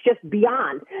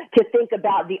to think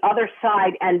about the other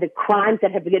side and the crimes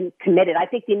that have been committed. I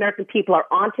think the American people are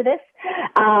onto this,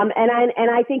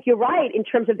 and I think you're right in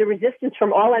terms of the resistance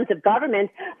from all ends of government.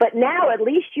 But now at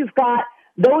least you've got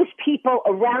those people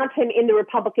around him in the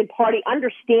Republican Party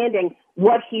understanding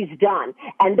what he's done,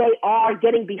 and they are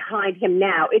getting behind him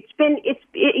now.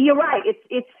 You're right.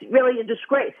 It's really a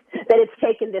disgrace that it's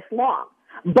taken this long.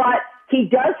 But he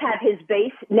does have his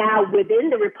base now within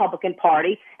the Republican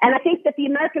Party, and I think that the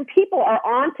American people are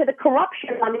on to the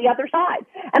corruption on the other side.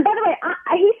 And by the way,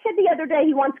 he said the other day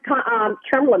he wants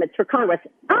term limits for Congress.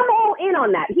 I'm all in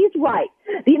on that. He's right.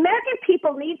 The American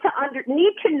people need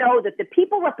to know that the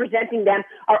people representing them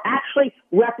are actually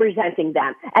representing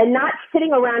them and not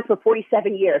sitting around for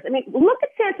 47 years. I mean, look at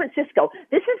San Francisco.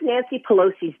 This is Nancy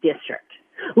Pelosi's district.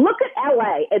 Look at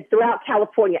L.A. and throughout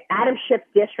California, Adam Schiff's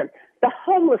district. The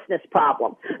homelessness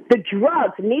problem, the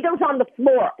drugs, needles on the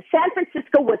floor. San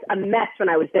Francisco was a mess when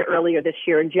I was there earlier this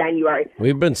year in January.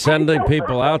 We've been sending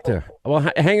people out there. Well,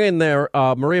 hang in there.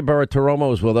 Maria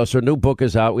Bartiromo is with us. Her new book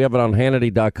is out. We have it on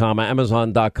Hannity.com,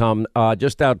 Amazon.com.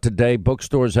 Just out today,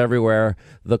 bookstores everywhere.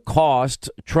 The Cost,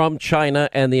 Trump, China,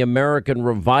 and the American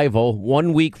Revival.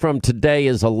 1 week from today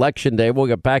is Election Day. We'll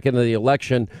get back into the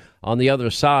election on the other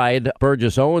side.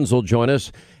 Burgess Owens will join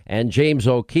us. And James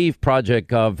O'Keefe,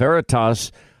 Project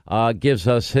Veritas, gives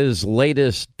us his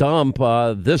latest dump,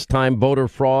 this time voter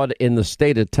fraud in the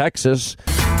state of Texas.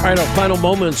 All right, our final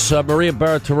moments. Maria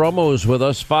Bartiromo is with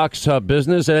us, Fox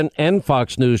Business and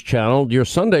Fox News Channel. Your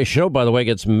Sunday show, by the way,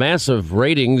 gets massive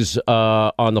ratings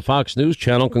on the Fox News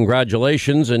Channel.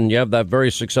 Congratulations. And you have that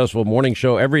very successful morning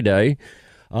show every day.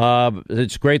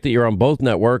 It's great that you're on both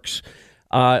networks.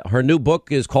 Her new book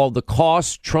is called The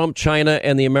Cost, Trump, China,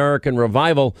 and the American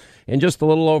Revival. In just a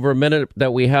little over a minute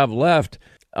that we have left,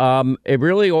 it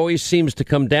really always seems to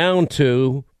come down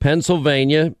to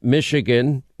Pennsylvania,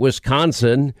 Michigan,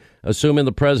 Wisconsin, assuming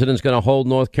the president's going to hold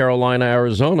North Carolina,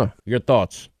 Arizona. Your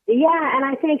thoughts? Yeah, and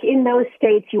I think in those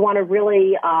states you want to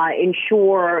really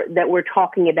ensure that we're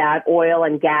talking about oil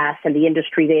and gas and the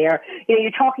industry there. You know,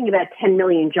 you're talking about 10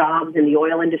 million jobs in the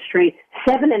oil industry.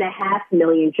 7.5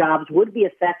 million jobs would be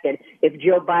affected if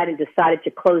Joe Biden decided to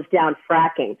close down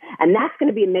fracking. And that's going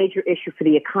to be a major issue for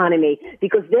the economy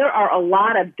because there are a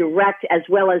lot of direct as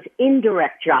well as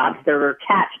indirect jobs that are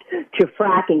attached to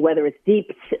fracking, whether it's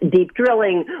deep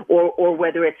drilling or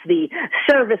whether it's the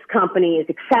service companies,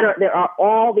 et cetera. There are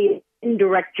all these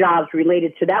indirect jobs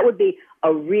related. So that would be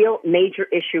a real major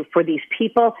issue for these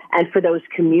people and for those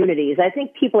communities. I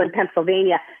think people in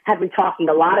Pennsylvania have been talking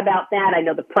a lot about that. I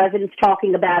know the president's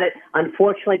talking about it.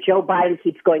 Unfortunately, Joe Biden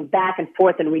keeps going back and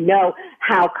forth, and we know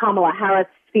how Kamala Harris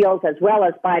feels as well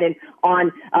as Biden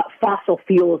on fossil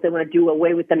fuels. They want to do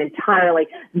away with them entirely.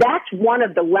 That's one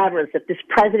of the levers that this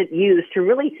president used to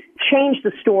really change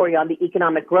the story on the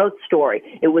economic growth story.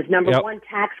 It was number one,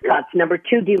 tax cuts, number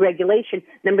two, deregulation,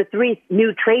 number three,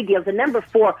 new trade deals, and number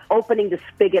four, opening the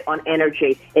spigot on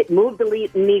energy. It moved the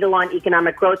needle on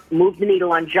economic growth, moved the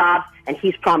needle on jobs, and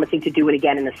he's promising to do it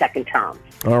again in the second term.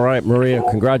 All right, Maria,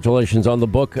 congratulations on the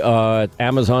book at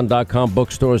Amazon.com,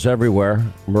 bookstores everywhere.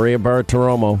 Maria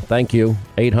Bartiromo, thank you.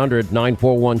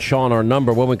 800-941-SEAN, our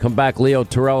number. When we come back, Leo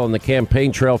Terrell on the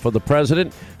campaign trail for the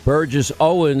president. Burgess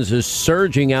Owens is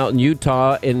surging out in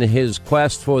Utah in his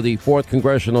quest for the 4th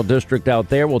Congressional District out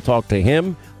there. We'll talk to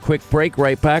him. Quick break,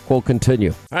 right back. We'll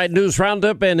continue. All right, news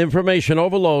roundup and information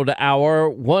overload hour.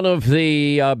 One of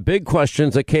the big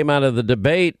questions that came out of the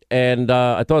debate, and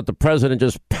I thought the president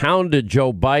just pounded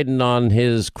Joe Biden on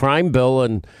his crime bill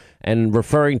and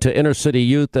referring to inner city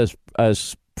youth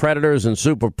as predators and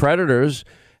super predators,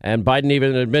 and Biden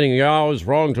even admitting, I was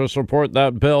wrong to support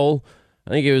that bill.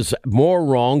 I think it was more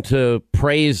wrong to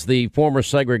praise the former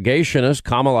segregationist.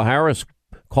 Kamala Harris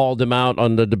called him out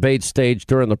on the debate stage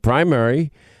during the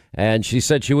primary, and she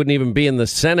said she wouldn't even be in the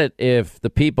Senate if the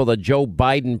people that Joe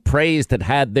Biden praised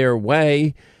had their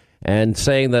way, and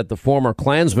saying that the former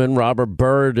Klansman, Robert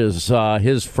Byrd, is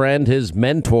his friend, his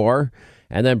mentor,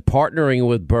 and then partnering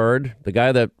with Byrd, the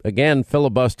guy that, again,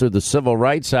 filibustered the Civil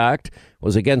Rights Act,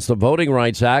 was against the Voting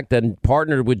Rights Act, and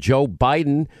partnered with Joe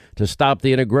Biden to stop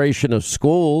the integration of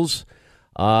schools.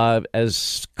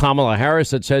 As Kamala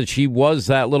Harris had said, she was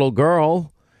that little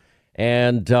girl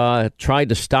and tried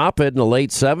to stop it in the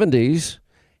late 70s.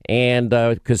 And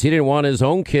because he didn't want his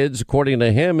own kids, according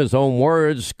to him, his own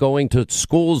words, going to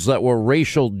schools that were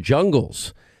racial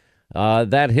jungles.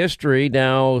 That history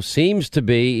now seems to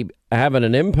be having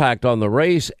an impact on the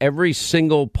race. Every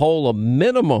single poll, a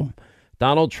minimum,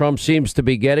 Donald Trump seems to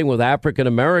be getting with African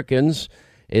Americans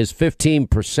is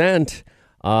 15%.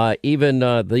 Even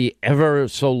the ever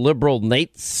so liberal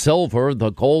Nate Silver,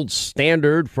 the gold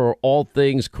standard for all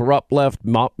things corrupt left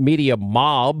media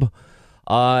mob,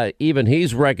 even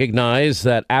he's recognized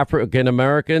that African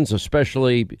Americans,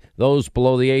 especially those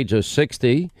below the age of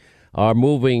 60, are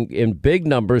moving in big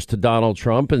numbers to Donald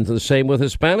Trump, and the same with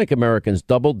Hispanic Americans,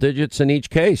 double digits in each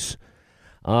case.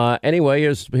 Anyway,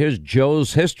 here's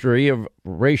Joe's history of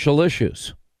racial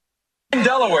issues. In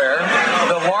Delaware,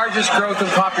 the largest growth in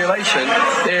population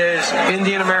is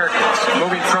Indian Americans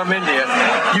moving from India.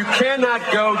 You cannot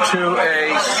go to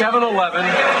a 7-Eleven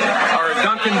or a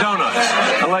Dunkin'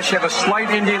 Donuts unless you have a slight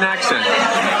Indian accent.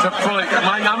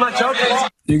 I'm not joking.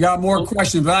 You got more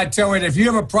questions, but I tell you, if you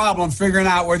have a problem figuring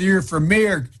out whether you're for me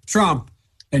or Trump,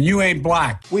 and you ain't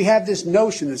black. We have this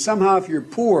notion that somehow if you're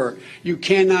poor, you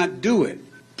cannot do it.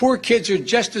 Poor kids are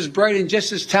just as bright and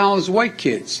just as talented as white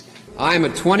kids. I'm a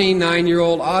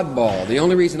 29-year-old oddball. The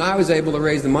only reason I was able to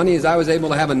raise the money is I was able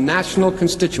to have a national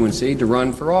constituency to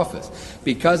run for office.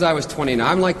 Because I was 29,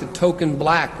 I'm like the token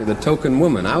black or the token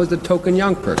woman. I was the token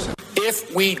young person.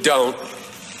 If we don't,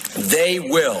 they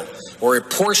will, or a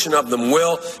portion of them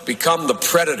will, become the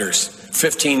predators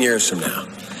 15 years from now.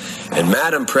 And,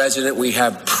 Madam President, we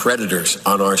have predators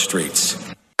on our streets.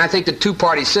 I think the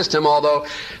two-party system, although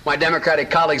my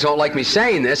Democratic colleagues don't like me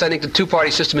saying this, I think the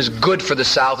two-party system is good for the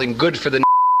South and good for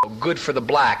the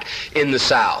black in the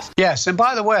South. Yes, and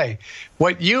by the way,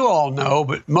 what you all know,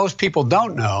 but most people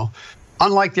don't know,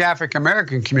 unlike the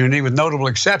African-American community, with notable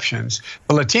exceptions,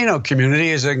 the Latino community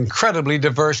is an incredibly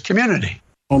diverse community.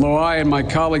 Although I and my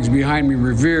colleagues behind me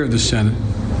revere the Senate,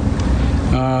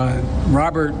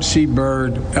 Robert C.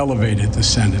 Byrd elevated the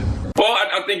Senate. Well,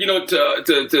 I think,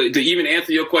 to even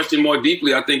answer your question more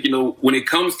deeply, I think, when it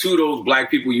comes to those black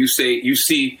people, you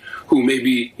see who may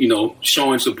be,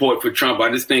 showing support for Trump. I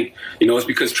just think, it's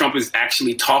because Trump is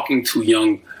actually talking to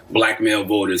young black male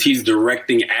voters. He's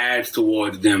directing ads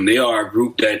towards them. They are a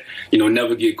group that,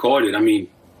 never get courted. I mean,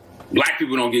 black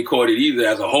people don't get courted either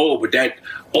as a whole, but that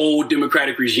old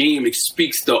Democratic regime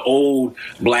speaks to old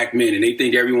black men, and they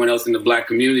think everyone else in the black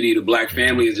community, the black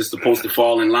family, is just supposed to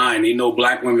fall in line. They know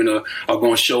black women are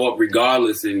going to show up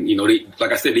regardless, and they,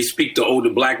 like I said, they speak to older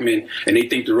black men, and they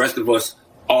think the rest of us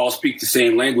all speak the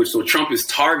same language. So Trump is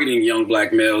targeting young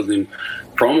black males, and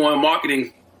promo and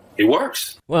marketing, it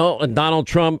works. Well, Donald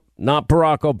Trump, not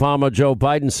Barack Obama, Joe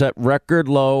Biden set record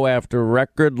low after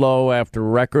record low after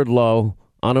record low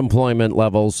unemployment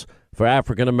levels for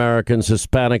African Americans,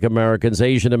 Hispanic Americans,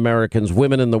 Asian Americans,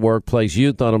 women in the workplace,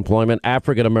 youth unemployment,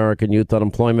 African American youth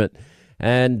unemployment.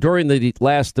 And during the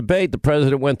last debate, the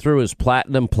president went through his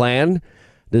platinum plan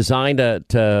designed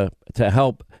to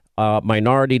help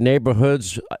minority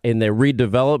neighborhoods in their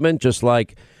redevelopment, just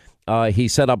like he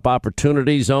set up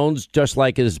opportunity zones, just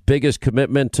like his biggest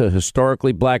commitment to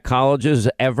historically black colleges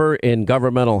ever in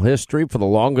governmental history for the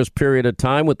longest period of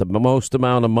time with the most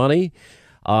amount of money.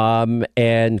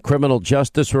 And criminal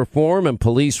justice reform and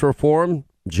police reform.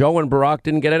 Joe and Barack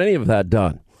didn't get any of that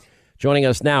done. Joining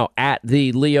us now at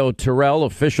the Leo Terrell,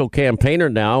 official campaigner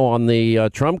now on the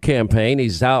Trump campaign.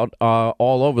 He's out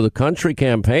all over the country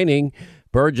campaigning.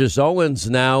 Burgess Owens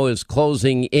now is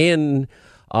closing in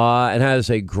and has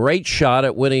a great shot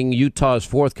at winning Utah's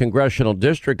 4th congressional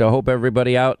district. I hope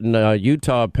everybody out in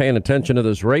Utah paying attention to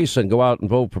this race and go out and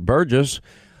vote for Burgess.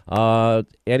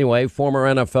 Anyway,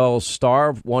 former NFL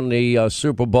star, won the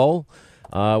Super Bowl,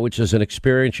 which is an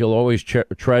experience you'll always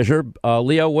treasure.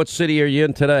 Leo, what city are you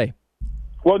in today?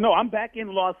 Well, no, I'm back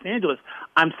in Los Angeles.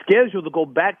 I'm scheduled to go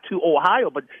back to Ohio.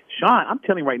 But, Sean, I'm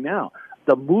telling you right now,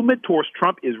 the movement towards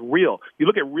Trump is real. You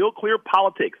look at Real Clear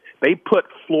Politics. They put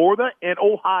Florida and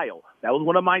Ohio, that was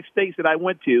one of my states that I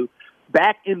went to,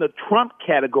 back in the Trump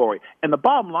category. And the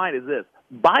bottom line is this.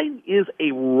 Biden is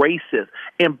a racist,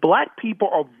 and black people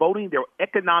are voting their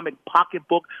economic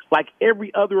pocketbook like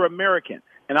every other American.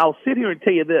 And I'll sit here and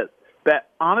tell you this, that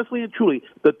honestly and truly,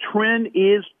 the trend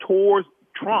is towards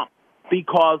Trump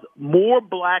because more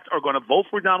blacks are going to vote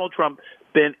for Donald Trump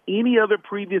than any other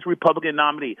previous Republican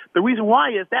nominee. The reason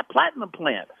why is that Platinum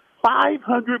Plan,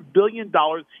 $500 billion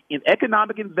in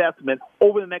economic investment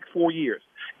over the next 4 years.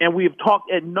 And we have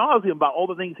talked ad nauseum about all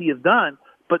the things he has done.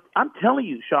 But I'm telling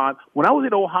you, Sean, when I was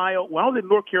in Ohio, when I was in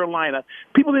North Carolina,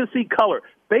 people didn't see color.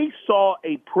 They saw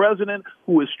a president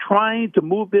who is trying to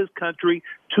move this country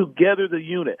together, the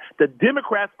unit. The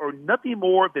Democrats are nothing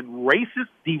more than racist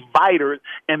dividers,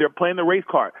 and they're playing the race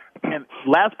card. And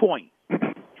last point,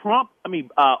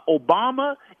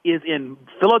 Obama is in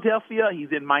Philadelphia.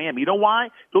 He's in Miami. You know why?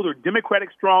 Those are Democratic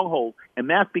strongholds, and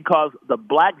that's because the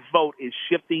black vote is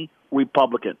shifting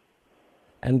Republican.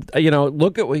 And,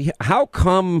 look at how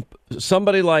come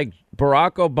somebody like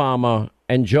Barack Obama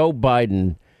and Joe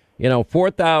Biden,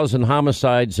 4,000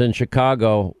 homicides in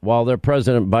Chicago while they're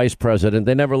president, vice president.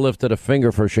 They never lifted a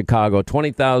finger for Chicago.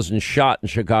 20,000 shot in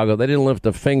Chicago. They didn't lift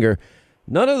a finger.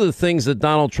 None of the things that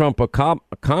Donald Trump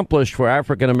accomplished for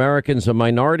African Americans and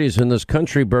minorities in this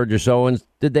country, Burgess Owens,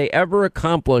 did they ever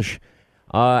accomplish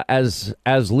as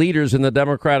leaders in the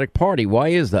Democratic Party? Why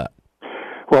is that?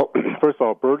 Well, first of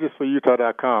all, Burgess for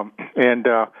Utah.com. And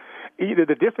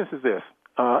the difference is this.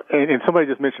 And somebody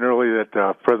just mentioned earlier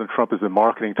that President Trump has been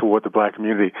marketing toward the black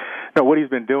community. Now, what he's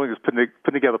been doing is putting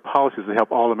together policies to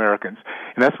help all Americans.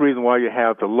 And that's the reason why you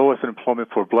have the lowest unemployment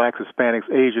for blacks, Hispanics,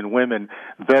 Asian women,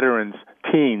 veterans,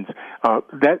 teens,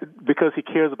 because he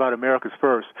cares about Americans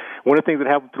first. One of the things that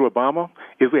happened through Obama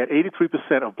is we had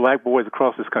 83% of black boys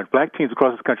across this country, black teens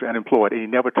across this country unemployed, and he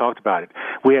never talked about it.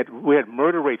 We had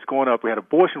murder rates going up. We had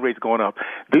abortion rates going up.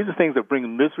 These are things that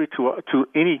bring misery to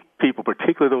any people,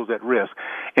 particularly those at risk.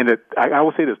 And I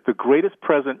will say this, the greatest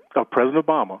President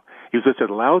Obama, he was such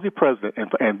a lousy president,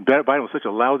 and Biden was such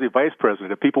a lousy vice president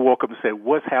that people woke up and said,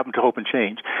 what's happened to hope and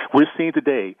change? We're seeing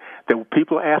today that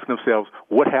people are asking themselves,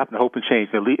 what happened to hope and change?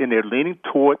 And they're leaning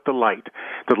toward the light.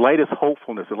 The light is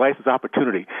hopefulness. The light is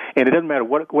opportunity. And it doesn't matter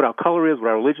what our color is, what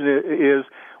our religion is.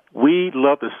 We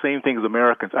love the same thing as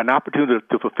Americans, an opportunity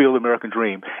to fulfill the American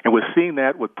dream. And we're seeing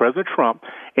that with President Trump,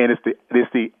 and it's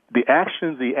the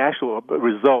actions, the actual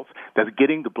results that's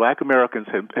getting the black Americans,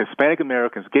 Hispanic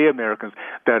Americans, gay Americans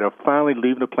that are finally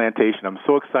leaving the plantation. I'm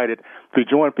so excited to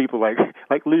join people like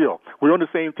Leo. We're on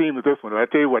the same team as this one. I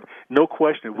tell you what, no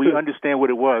question, we understand what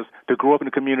it was to grow up in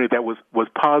a community that was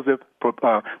positive,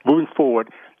 moving forward,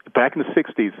 back in the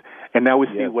 60s, and now we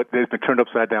see what has been turned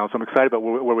upside down. So I'm excited about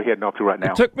where we're heading off to right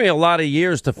now. It took me a lot of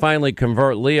years to finally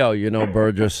convert Leo,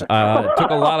 Burgess. It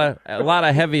took a lot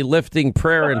of heavy lifting,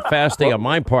 prayer, and fasting on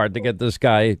my part to get this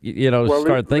guy,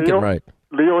 start thinking right.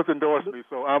 Leo has endorsed me,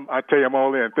 so I tell you, I'm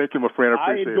all in. Thank you, my friend. I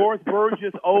appreciate it. I endorse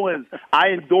Burgess Owens. I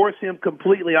endorse him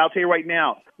completely. I'll tell you right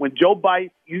now, when Joe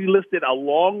Biden, you listed a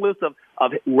long list of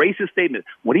racist statements.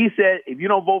 When he said, if you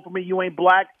don't vote for me, you ain't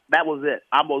black, that was it.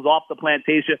 I was off the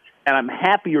plantation, and I'm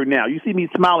happier now. You see me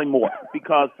smiling more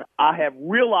because I have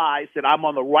realized that I'm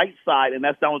on the right side, and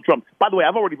that's Donald Trump. By the way,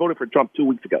 I've already voted for Trump 2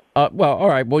 weeks ago. Well, all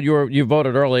right. Well, you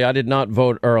voted early. I did not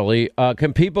vote early.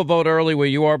 Can people vote early where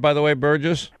you are, by the way,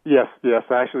 Burgess? Yes.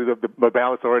 Actually, the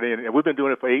ballot's already in, and we've been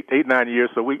doing it for 9 years,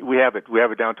 so we have it. We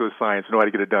have it down to a science. We know how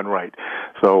to get it done right.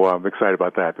 So I'm excited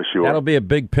about that for sure. That'll be a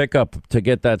big pickup to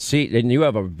get that seat, and you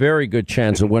have a very good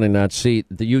chance of winning that seat,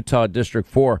 the Utah District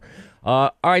 4.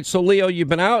 All right, so Leo, you've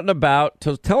been out and about.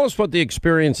 Tell us what the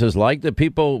experience is like. Do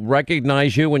people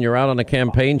recognize you when you're out on the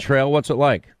campaign trail? What's it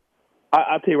like?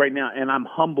 I'll tell you right now, and I'm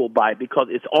humbled by it because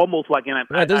it's almost like...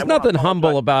 There's nothing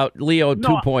humble about Leo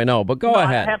 2.0, but go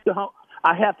ahead.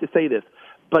 I have to say this.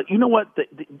 But you know what?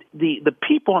 The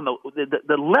people on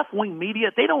the left-wing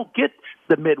media, they don't get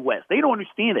the Midwest. They don't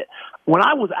understand it. When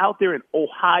I was out there in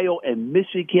Ohio and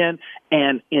Michigan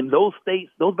and in those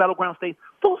states, those battleground states,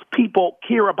 those people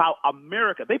care about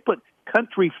America. They put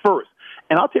country first.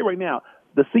 And I'll tell you right now,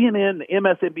 the CNN, the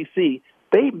MSNBC,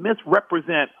 they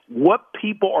misrepresent what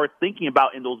people are thinking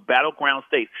about in those battleground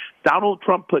states. Donald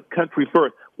Trump put country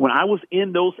first. When I was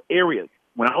in those areas,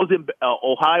 when I was in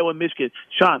Ohio and Michigan,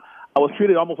 Sean, I was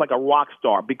treated almost like a rock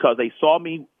star because they saw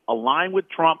me align with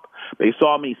Trump. They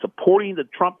saw me supporting the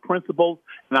Trump principles.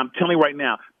 And I'm telling you right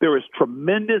now, there is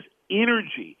tremendous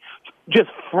energy, just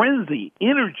frenzy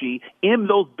energy in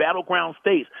those battleground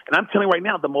states. And I'm telling you right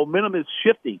now, the momentum is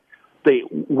shifting. The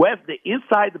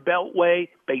inside the Beltway,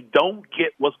 they don't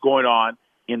get what's going on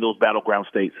in those battleground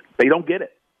states. They don't get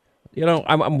it.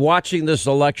 I'm watching this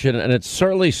election, and it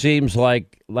certainly seems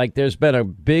like there's been a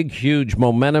big, huge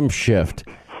momentum shift.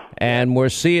 And we're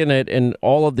seeing it in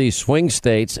all of these swing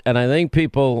states. And I think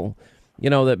people,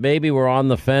 that maybe were on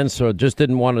the fence or just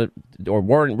didn't want to or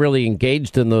weren't really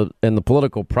engaged in the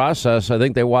political process. I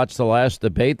think they watched the last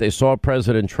debate. They saw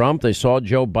President Trump. They saw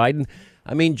Joe Biden.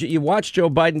 I mean, you watch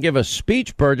Joe Biden give a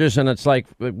speech, Burgess, and it's like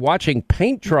watching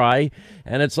paint dry.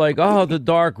 And it's like, oh, the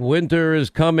dark winter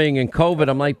is coming and COVID.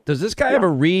 I'm like, does this guy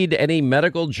ever read any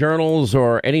medical journals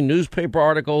or any newspaper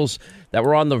articles that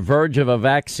we're on the verge of a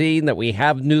vaccine, that we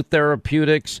have new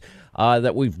therapeutics,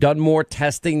 that we've done more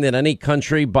testing than any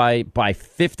country by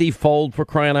 50-fold, for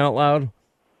crying out loud?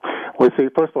 Well, see,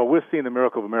 first of all, we're seeing the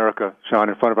miracle of America, Sean,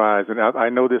 in front of our eyes, and I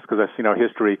know this because I've seen our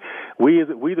history. We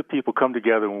the people come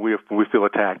together when we feel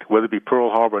attacked, whether it be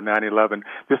Pearl Harbor or 9/11.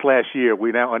 This last year,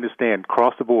 we now understand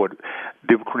across the board,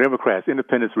 Democrats,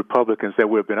 Independents, Republicans, that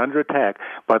we've been under attack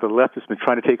by the left that's been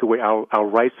trying to take away our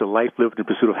rights to life, liberty, and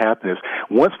pursuit of happiness.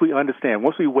 Once we understand,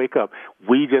 once we wake up,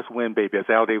 we just win, baby, as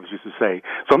Al Davis used to say.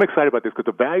 So I'm excited about this because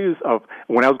the values of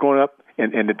when I was growing up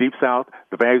in the Deep South,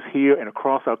 the values here and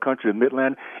across our country, the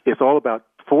Midland, it's all about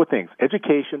four things: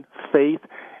 education, faith,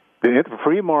 the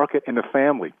free market, and the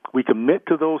family. We commit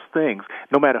to those things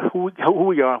no matter who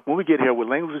we are. When we get here, what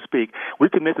language we speak, we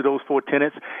commit to those four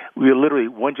tenets. We are literally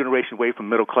one generation away from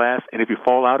middle class, and if you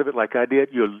fall out of it like I did,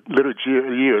 you're literally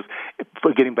years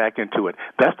for getting back into it.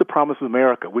 That's the promise of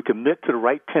America. We commit to the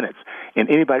right tenets, and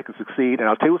anybody can succeed. And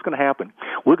I'll tell you what's going to happen.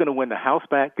 We're going to win the House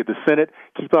back, get the Senate,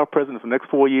 keep our president for the next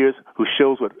 4 years, who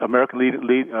shows what American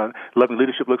loving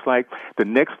leadership looks like. The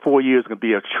next 4 years is going to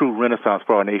be a true renaissance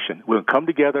for our nation. We're going to come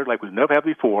together like we've never have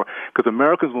before, because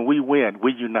Americans, when we win,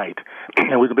 we unite. And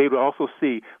we're going to be able to also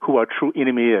see who our true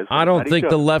enemy is. I don't think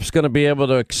the left's going to be able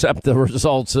to accept the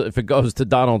results if it goes to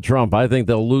Donald Trump. I think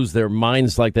they'll lose their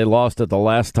minds like they lost it the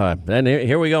last time. And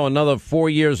here we go, another 4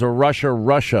 years of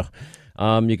Russia.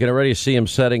 You can already see him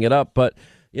setting it up. But,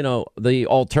 the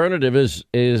alternative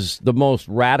is the most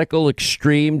radical,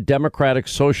 extreme, democratic,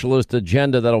 socialist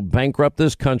agenda that'll bankrupt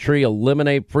this country,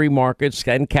 eliminate free markets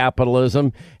and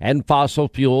capitalism and fossil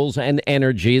fuels and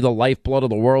energy, the lifeblood of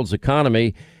the world's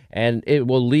economy. And it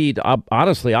will lead,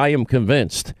 honestly, I am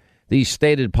convinced, these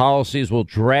stated policies will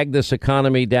drag this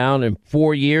economy down. In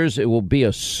 4 years, it will be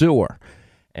a sewer.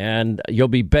 And you'll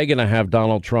be begging to have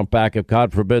Donald Trump back if,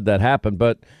 God forbid, that happened.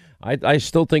 But I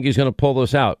still think he's going to pull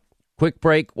this out. Quick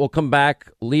break. We'll come back.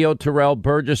 Leo Terrell,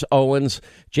 Burgess Owens,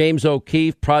 James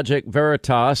O'Keefe, Project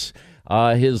Veritas.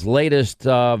 His latest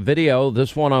video,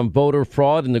 this one on voter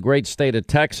fraud in the great state of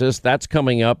Texas. That's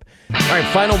coming up. All right,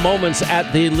 final moments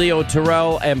at the Leo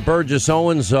Terrell and Burgess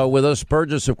Owens with us.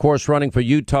 Burgess, of course, running for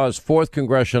Utah's 4th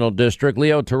Congressional District.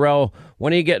 Leo Terrell,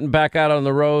 when are you getting back out on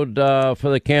the road for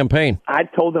the campaign? I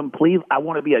told them, please, I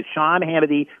want to be a Sean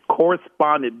Hannity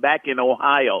correspondent back in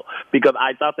Ohio, because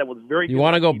I thought that was very good. You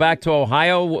want to go back to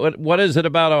Ohio? What is it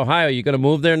about Ohio? You going to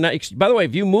move there next? By the way,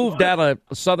 if you moved out of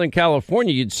Southern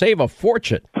California, you'd save a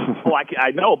fortune. Oh,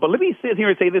 I know, but let me sit here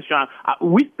and say this, John.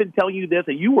 We've been telling you this,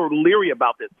 and you were leery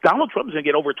about this. Donald Trump's going to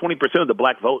get over 20% of the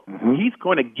black vote. Mm-hmm. He's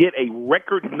going to get a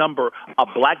record number of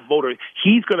black voters.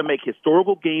 He's going to make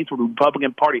historical gains for the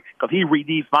Republican Party because he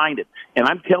redefined it. And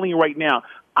I'm telling you right now,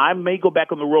 I may go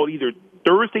back on the road either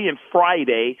Thursday and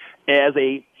Friday as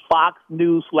a Fox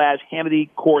News / Hannity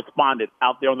correspondent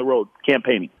out there on the road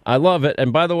campaigning. I love it.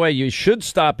 And by the way, you should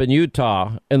stop in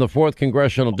Utah in the 4th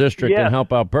Congressional District and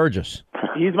help out Burgess.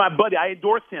 He's my buddy. I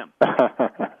endorse him.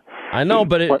 I know,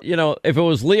 but if it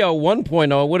was Leo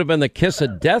 1.0, it would have been the kiss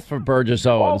of death for Burgess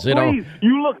Owens. Oh, please.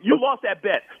 You lost that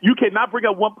bet. You cannot bring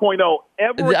up 1.0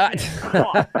 ever again.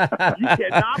 You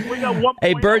cannot bring up 1.0.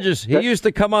 Hey, Burgess, he used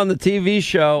to come on the TV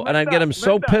show, and I'd get him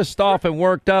so pissed off and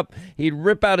worked up, he'd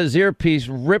rip out his earpiece,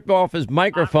 rip off his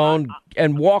microphone,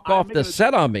 and walk off the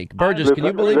set on me. Burgess, can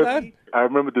you believe that? I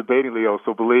remember debating Leo,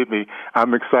 so believe me,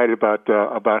 I'm excited about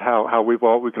how we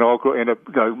can all end up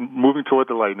moving toward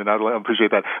the light, and I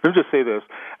appreciate that. Let me just say this: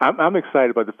 I'm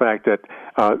excited about the fact that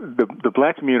the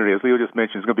black community, as Leo just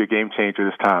mentioned, is going to be a game changer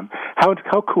this time.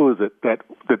 How cool is it that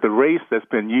the race that's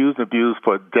been used and abused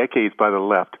for decades by the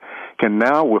left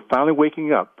we're finally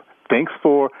waking up. Thanks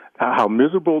for how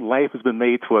miserable life has been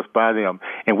made to us by them,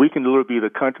 and we can literally be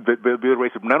the country, be the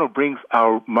race that not only brings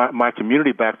my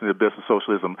community back to the abyss of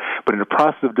socialism, but in the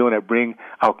process of doing that, bring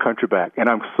our country back. And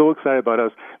I'm so excited about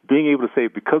us being able to say,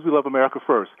 because we love America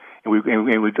first, and we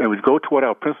go toward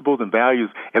our principles and values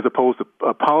as opposed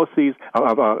to policies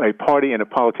of a party and a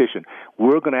politician.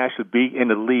 We're going to actually be in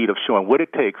the lead of showing what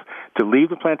it takes to leave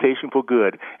the plantation for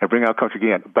good and bring our country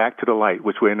again back to the light,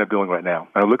 which we end up doing right now.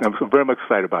 I'm very much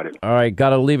excited about it. All right, got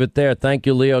to leave it there. Thank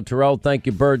you, Leo Terrell. Thank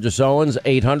you, Burgess Owens.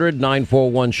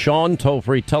 800-941-SEAN,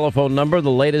 toll-free telephone number.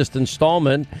 The latest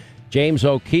installment James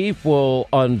O'Keefe will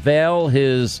unveil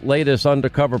his latest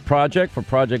undercover project for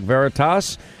Project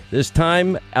Veritas. This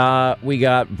time, we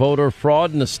got voter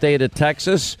fraud in the state of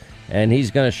Texas, and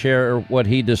he's going to share what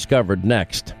he discovered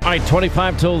next. All right,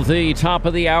 25 till the top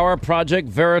of the hour. Project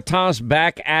Veritas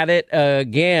back at it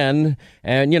again.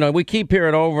 And, we keep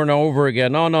hearing over and over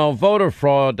again, no, voter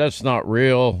fraud, that's not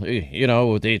real.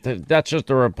 That's just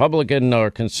a Republican or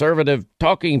conservative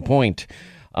talking point.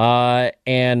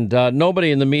 And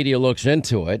nobody in the media looks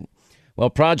into it. Well,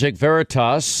 Project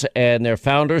Veritas and their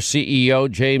founder,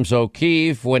 CEO James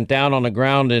O'Keefe, went down on the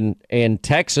ground in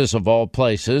Texas, of all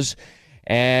places,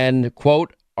 and,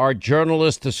 quote, our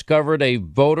journalists discovered a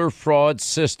voter fraud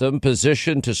system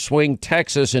positioned to swing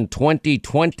Texas in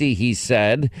 2020, he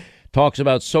said. Talks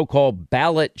about so-called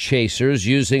ballot chasers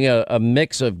using a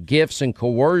mix of gifts and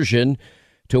coercion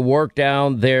to work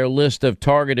down their list of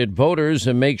targeted voters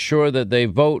and make sure that they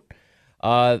vote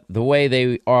the way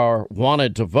they are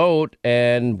wanted to vote,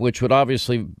 and which would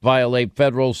obviously violate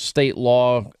federal, state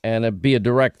law and be a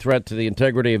direct threat to the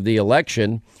integrity of the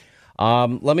election.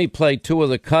 Let me play two of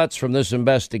the cuts from this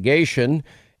investigation.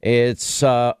 It's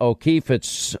O'Keefe.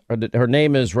 Her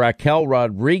name is Raquel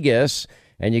Rodriguez,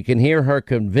 and you can hear her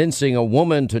convincing a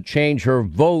woman to change her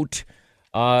vote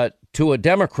to a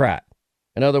Democrat.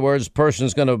 In other words, the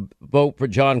person's going to vote for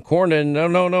John Cornyn.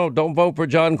 No, don't vote for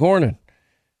John Cornyn.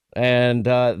 And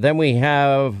then we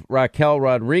have Raquel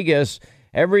Rodriguez.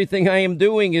 Everything I am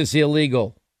doing is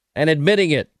illegal, and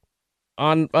admitting it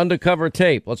on undercover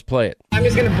tape. Let's play it. I'm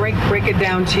just going to break it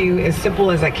down to you as simple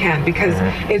as I can, because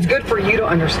it's good for you to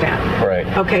understand. Right.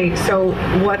 Okay, so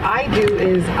what I do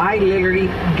is I literally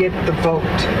get the vote.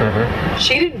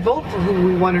 She didn't vote for who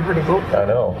we wanted her to vote for. I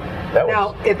know.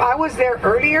 Now, if I was there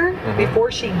earlier,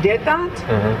 before she did that,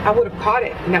 I would have caught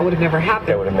it, and that would have never happened.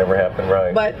 That would have never happened,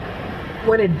 right. But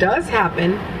when it does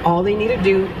happen, all they need to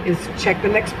do is check the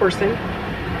next person,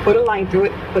 put a line through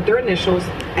it, put their initials,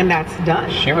 and that's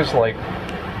done. She was like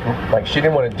she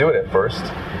didn't want to do it at first,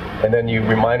 and then you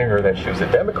reminded her that she was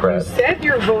a Democrat. You said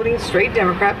you're voting straight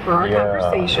Democrat for our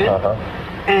conversation,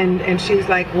 and she was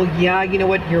like, well, yeah, you know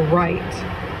what, you're right.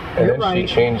 And then she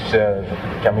changed,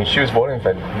 she was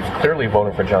clearly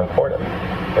voting for John Cornyn.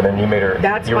 And then you made her,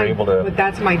 able to. But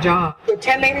that's my job. The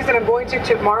 10 ladies that I'm going to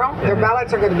tomorrow, their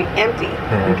ballots are going to be empty.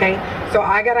 Okay? So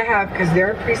I got to have, because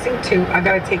they're in precinct 2, I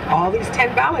got to take all these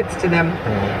 10 ballots to them.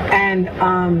 And,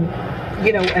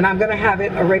 and I'm going to have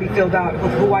it already filled out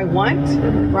of who I want,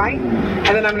 right? And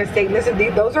then I'm going to say, listen,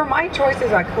 those are my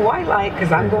choices, like who I like,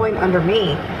 because I'm going under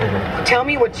me. Tell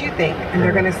me what you think. And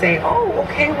they're going to say, oh,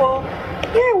 okay, well,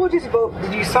 yeah, we'll just vote.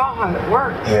 You saw how it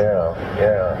works. Yeah.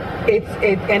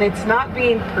 It's not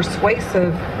being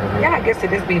persuasive. Yeah, I guess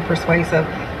it is being persuasive.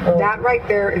 That right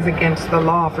there is against the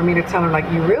law for me to tell her, like,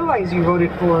 you realize you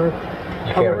voted for.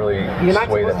 You can't really You're not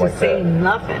sway supposed them like to say that.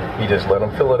 Nothing. You just let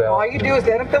them fill it out. All you do is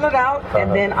let them fill it out,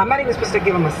 and then I'm not even supposed to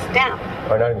give them a stamp.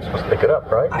 We're not even supposed to pick it up,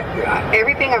 right?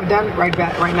 Everything I've done right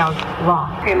now is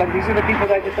wrong. Okay, look, these are the people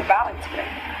that I did the ballots with.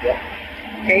 Yep.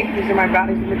 Okay, these are my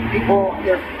ballots with the people.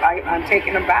 I'm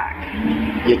taking them back.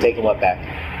 You're taking what back?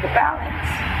 The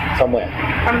ballots. From where?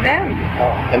 From them.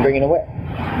 Oh, and bringing it where?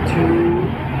 To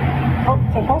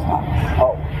the post office.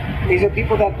 Oh. These are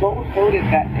people that voted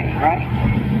that day, right?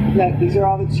 These are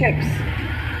all the chips.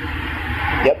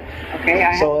 Yep.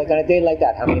 Okay. So like on a day like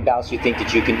that, how many ballots do you think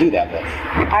that you can do that with?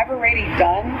 I've already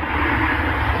done,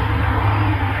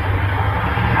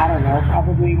 I don't know,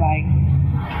 probably like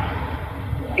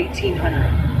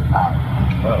 1,800.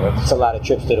 Wow, that's a lot of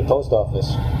trips to the post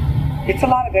office. It's a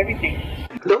lot of everything.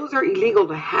 Those are illegal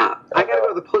to have. I gotta go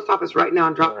to the post office right now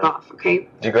and drop it off, okay?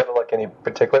 Do you go to like any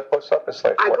particular post office?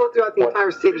 I go throughout the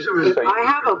entire city. If I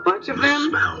have a bunch of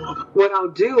them, what I'll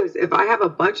do is if I have a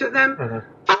bunch of them,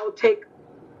 I'll take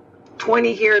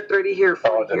 20 here, 30 here,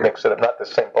 40 here. Mix it up, not the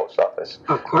same post office.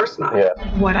 Of course not. Yeah.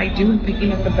 What I do in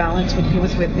picking up the ballots when he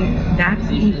was with me, that's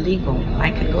illegal.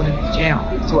 I could go to jail.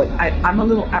 So I'm a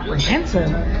little apprehensive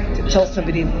to tell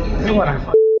somebody, you know what I'm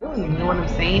doing, you know what I'm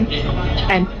saying?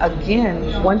 And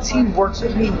again, once he works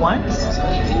with me once,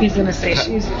 he's going to say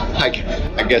she's... I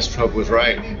guess Trump was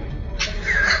right.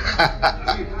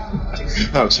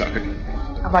 I'm sorry.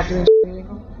 About doing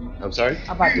illegal? I'm sorry?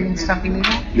 About doing stuff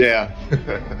illegal? Yeah.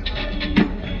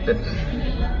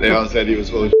 They all said he was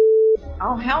full of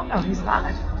Oh, hell no, he's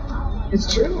not.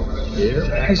 It's true.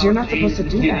 Yeah. Because you're not supposed to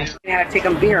do that. I had to take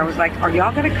them beer. I was like, are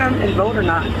y'all going to come and vote or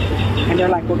not? And they're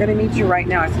like, we're going to meet you right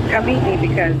now. I said, come meet me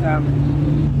because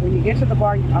when you get to the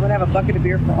bar, I'm going to have a bucket of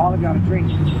beer for all of y'all to drink.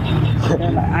 And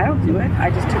they're like, I don't do it. I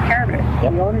just took care of it.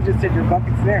 Yep. The owner just said, your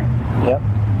bucket's there. Yep.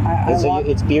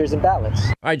 It's beers and ballots.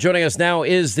 All right, joining us now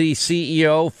is the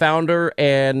CEO, founder,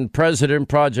 and president,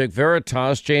 Project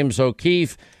Veritas, James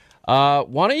O'Keefe. Why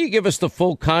don't you give us the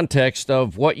full context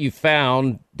of what you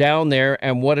found down there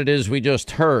and what it is we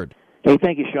just heard? Hey,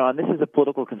 thank you, Sean. This is a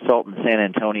political consultant in San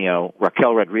Antonio.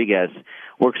 Raquel Rodriguez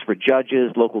works for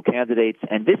judges, local candidates,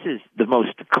 and this is the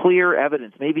most clear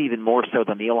evidence, maybe even more so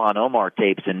than the Ilhan Omar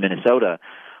tapes in Minnesota,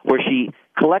 where she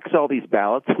collects all these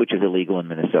ballots, which is illegal in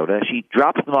Minnesota. She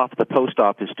drops them off at the post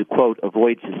office to, quote,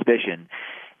 avoid suspicion,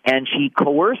 and she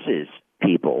coerces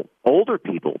people, older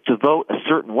people, to vote a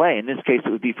certain way. In this case, it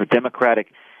would be for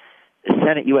Democratic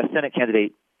U.S. Senate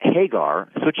candidate Hagar,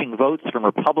 switching votes from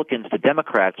Republicans to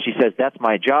Democrats. She says, that's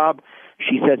my job.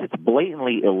 She says it's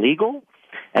blatantly illegal,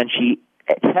 and she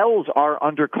tells our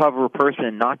undercover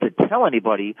person not to tell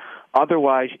anybody,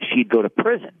 otherwise she'd go to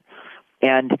prison.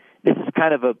 And this is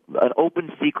kind of an open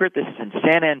secret. This is in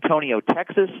San Antonio,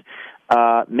 Texas.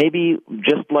 Maybe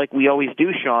just like we always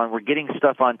do, Sean, we're getting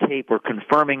stuff on tape. We're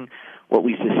confirming what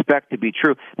we suspect to be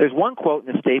true. There's one quote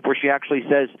in this tape where she actually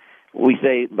says, we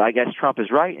say, I guess Trump is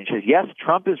right. And she says, yes,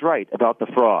 Trump is right about the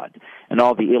fraud and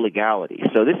all the illegality.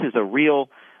 So this is a real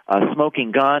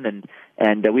smoking gun,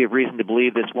 and we have reason to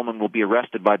believe this woman will be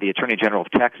arrested by the Attorney General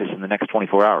of Texas in the next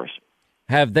 24 hours.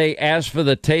 Have they asked for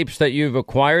the tapes that you've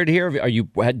acquired here?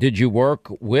 Did you work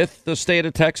with the state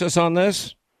of Texas on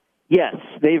this? Yes,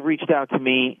 they've reached out to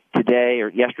me today or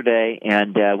yesterday,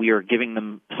 and we are giving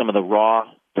them some of the raw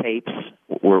tapes.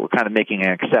 We're kind of making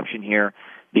an exception here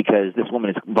because this woman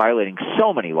is violating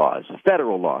so many laws,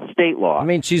 federal law, state law. I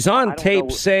mean, she's on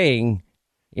tape saying,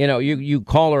 you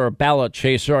call her a ballot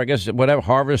chaser, I guess, whatever,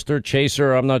 harvester,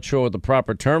 chaser, I'm not sure what the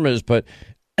proper term is, but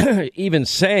even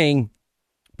saying,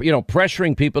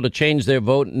 pressuring people to change their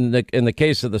vote in the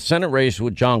case of the Senate race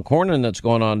with John Cornyn that's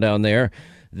going on down there.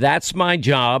 That's my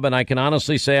job, and I can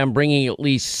honestly say I'm bringing at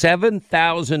least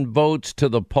 7,000 votes to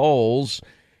the polls.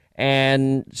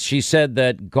 And she said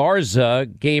that Garza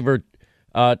gave her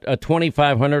a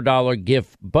 $2,500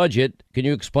 gift budget. Can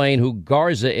you explain who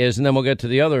Garza is, and then we'll get to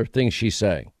the other things she's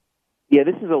saying? Yeah,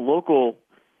 this is a local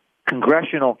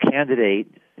congressional candidate.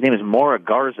 His name is Maura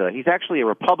Garza. He's actually a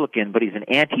Republican, but he's an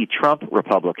anti-Trump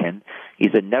Republican.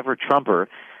 He's a never-Trumper.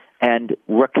 And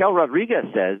Raquel Rodriguez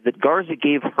says that Garza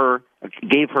gave her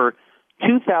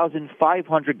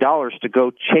 $2,500 to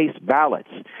go chase ballots.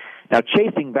 Now,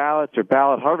 chasing ballots or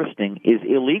ballot harvesting is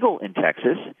illegal in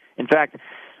Texas. In fact,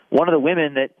 one of the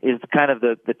women that is kind of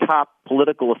the top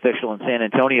political official in San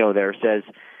Antonio there says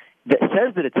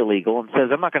that it's illegal and says,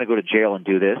 I'm not going to go to jail and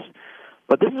do this.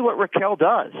 But this is what Raquel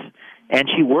does. And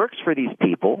she works for these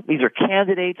people. These are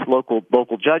candidates, local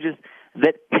judges,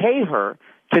 that pay her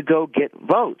to go get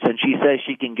votes. And she says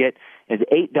she can get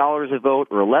 $8 a vote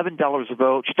or $11 a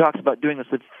vote. She talks about doing this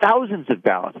with thousands of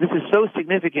ballots. This is so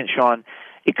significant, Sean,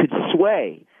 it could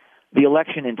sway the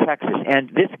election in Texas. And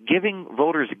this giving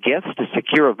voters gifts to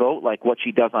secure a vote, like what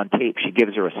she does on tape, she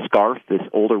gives her a scarf, this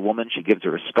older woman, she gives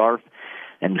her a scarf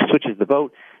and switches the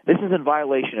vote. This is in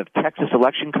violation of Texas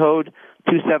Election Code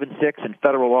 276 and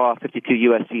Federal Law 52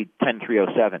 U.S.C.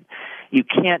 10307. You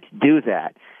can't do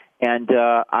that. And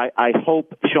I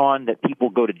hope, Sean, that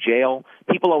people go to jail.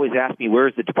 People always ask me,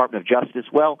 where's the Department of Justice?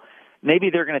 Well,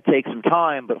 maybe they're going to take some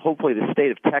time, but hopefully the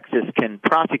state of Texas can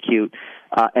prosecute.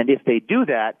 And if they do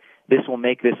that, this will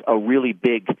make this a really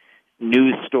big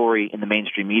news story in the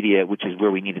mainstream media, which is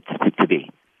where we need it to be.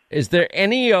 Is there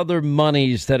any other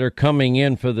monies that are coming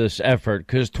in for this effort?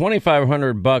 Because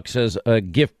 $2,500 as a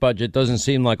gift budget doesn't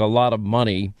seem like a lot of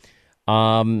money.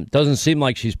 Doesn't seem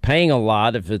like she's paying a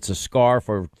lot if it's a scarf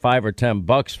or $5 or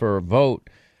 $10 for a vote.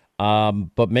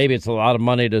 But maybe it's a lot of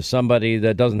money to somebody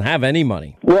that doesn't have any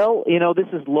money. Well, this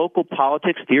is local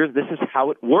politics here. This is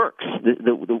how it works.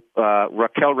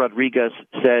 Raquel Rodriguez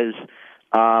says,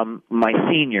 my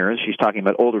seniors, she's talking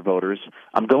about older voters,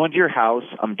 I'm going to your house,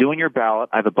 I'm doing your ballot,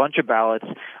 I have a bunch of ballots,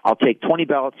 I'll take 20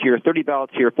 ballots here, 30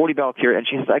 ballots here, 40 ballots here, and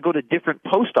she says, I go to different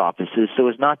post offices so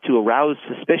as not to arouse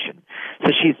suspicion.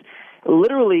 So she's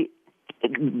literally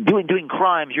doing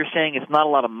crimes. You're saying it's not a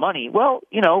lot of money. Well,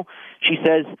 she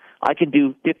says, I can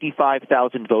do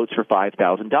 55,000 votes for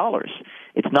 $5,000.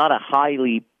 It's not a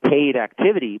highly paid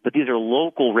activity, but these are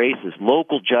local races,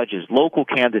 local judges, local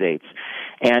candidates.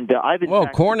 And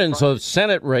Cornyn's a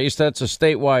Senate race. That's a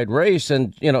statewide race.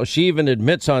 And, she even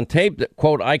admits on tape that,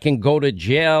 quote, I can go to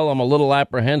jail. I'm a little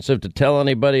apprehensive to tell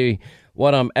anybody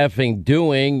what I'm effing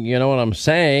doing. You know what I'm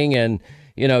saying? And,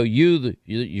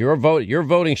 you're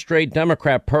voting straight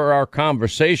Democrat per our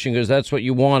conversation because that's what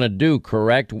you want to do,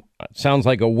 correct? Sounds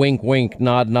like a wink, wink,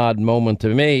 nod, nod moment to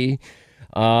me.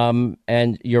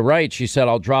 And you're right. She said,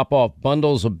 I'll drop off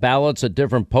bundles of ballots at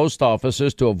different post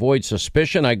offices to avoid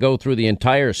suspicion. I go through the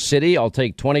entire city. I'll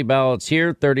take 20 ballots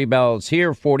here, 30 ballots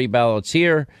here, 40 ballots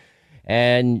here.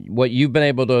 And what you've been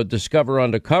able to discover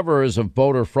undercover is a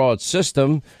voter fraud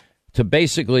system to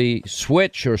basically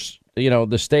switch or,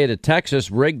 the state of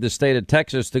Texas, rig the state of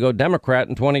Texas to go Democrat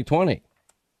in 2020.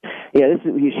 Yeah,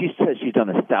 she says she's done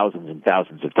this thousands and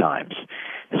thousands of times.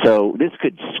 So this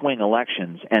could swing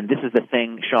elections, and this is the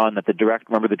thing, Sean, that the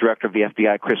director of the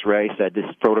FBI, Chris Wray, said this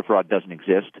voter fraud doesn't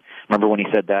exist. Remember when he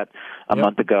said that a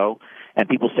month ago? And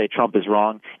people say Trump is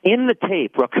wrong. In the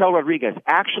tape, Raquel Rodriguez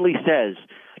actually says,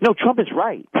 no, Trump is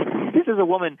right. This is a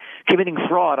woman committing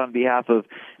fraud on behalf of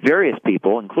various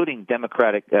people, including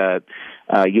Democratic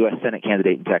U.S. Senate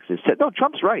candidate in Texas. Said, no,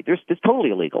 Trump's right. It's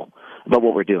totally illegal about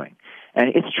what we're doing.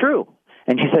 And it's true.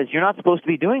 And she says, you're not supposed to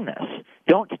be doing this.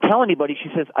 Don't tell anybody. She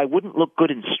says, I wouldn't look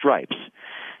good in stripes.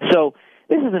 So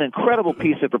this is an incredible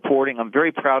piece of reporting. I'm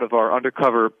very proud of our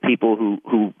undercover people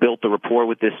who built the rapport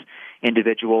with this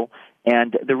individual.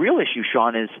 And the real issue,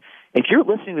 Sean, is if you're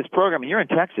listening to this program and you're in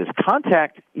Texas,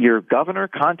 contact your governor,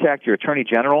 contact your attorney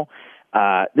general.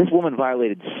 This woman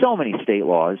violated so many state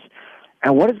laws.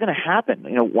 And what is going to happen?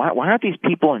 Why aren't these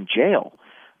people in jail?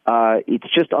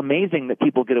 It's just amazing that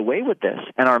people get away with this,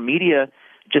 and our media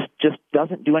just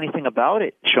doesn't do anything about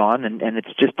it, Sean, and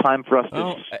it's just time for us to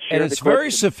share. And it's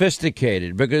very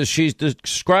sophisticated because she's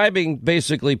describing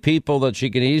basically people that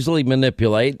she can easily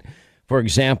manipulate. For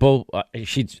example,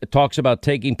 she talks about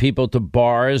taking people to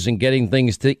bars and getting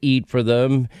things to eat for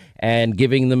them and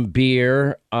giving them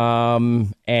beer.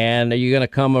 And are you going to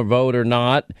come or vote or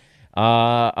not?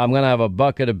 I'm going to have a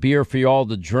bucket of beer for you all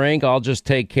to drink. I'll just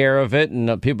take care of it.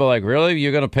 And people are like, really?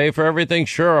 You're going to pay for everything?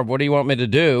 Sure. What do you want me to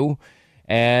do?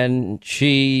 And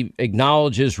she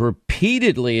acknowledges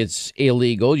repeatedly it's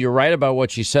illegal. You're right about what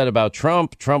she said about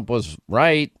Trump. Trump was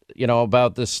right,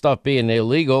 about this stuff being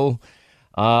illegal.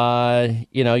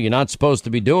 You're not supposed to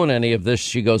be doing any of this,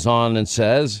 she goes on and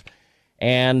says.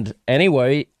 And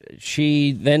anyway,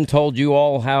 she then told you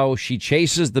all how she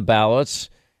chases the ballots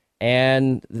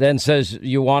and then says,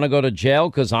 you want to go to jail?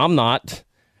 Because I'm not.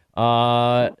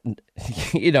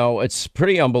 It's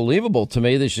pretty unbelievable to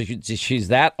me that she's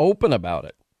that open about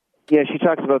it. Yeah, she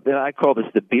talks about, I call this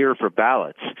the beer for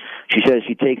ballots. She says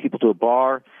she takes people to a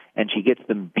bar and she gets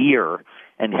them beer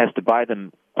and has to buy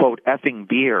them, quote, effing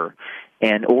beer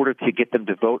in order to get them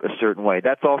to vote a certain way.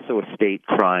 That's also a state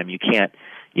crime. You can't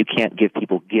give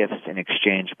people gifts in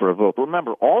exchange for a vote. But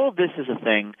remember, all of this is a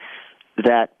thing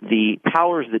that the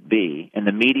powers that be in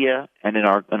the media and in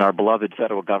our beloved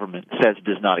federal government says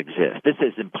does not exist. This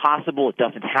is impossible. It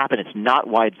doesn't happen. It's not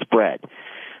widespread.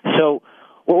 So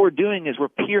what we're doing is we're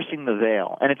piercing the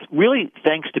veil. And it's really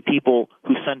thanks to people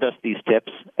who send us these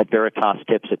tips at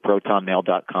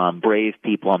VeritasTips@ProtonMail.com, brave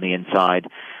people on the inside.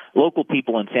 Local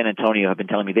people in San Antonio have been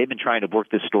telling me they've been trying to work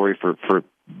this story for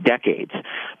decades,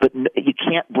 but you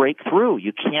can't break through.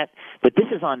 You can't. But this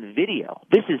is on video.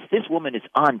 This woman is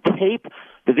on tape.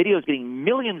 The video is getting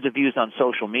millions of views on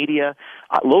social media.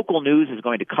 Local news is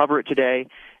going to cover it today.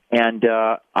 And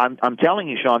I'm telling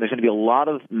you, Sean, there's going to be a lot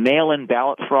of mail-in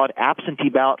ballot fraud, absentee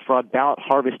ballot fraud, ballot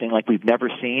harvesting like we've never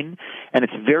seen. And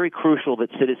it's very crucial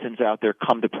that citizens out there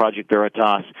come to Project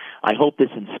Veritas. I hope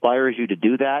this inspires you to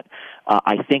do that.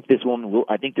 I think this woman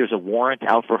I think there's a warrant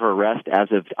out for her arrest as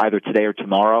of either today or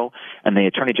tomorrow. And the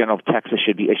Attorney General of Texas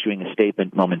should be issuing a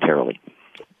statement momentarily.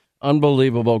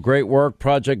 Unbelievable. Great work,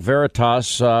 Project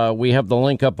Veritas. We have the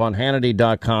link up on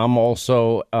Hannity.com,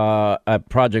 also at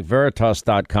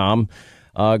ProjectVeritas.com.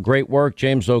 Great work,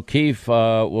 James O'Keefe.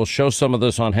 We'll show some of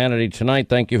this on Hannity tonight.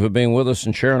 Thank you for being with us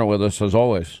and sharing it with us, as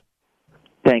always.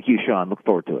 Thank you, Sean. Look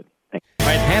forward to it. All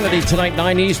right, Hannity tonight,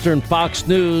 9 Eastern, Fox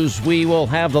News. We will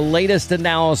have the latest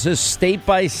analysis state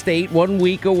by state, 1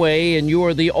 week away, and you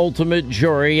are the ultimate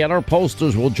jury, and our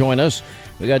pollsters will join us.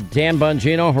 We got Dan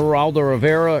Bongino, Geraldo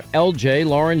Rivera, LJ,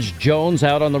 Lawrence Jones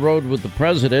out on the road with the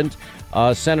president,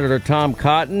 Senator Tom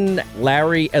Cotton,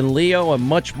 Larry and Leo, and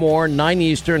much more. 9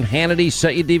 Eastern, Hannity,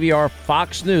 set your DVR,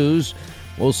 Fox News.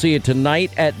 We'll see you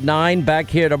tonight at 9, back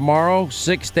here tomorrow,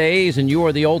 6 days, and you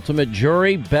are the ultimate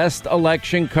jury. Best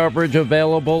election coverage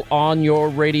available on your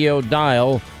radio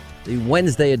dial. The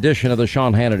Wednesday edition of the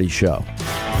Sean Hannity Show.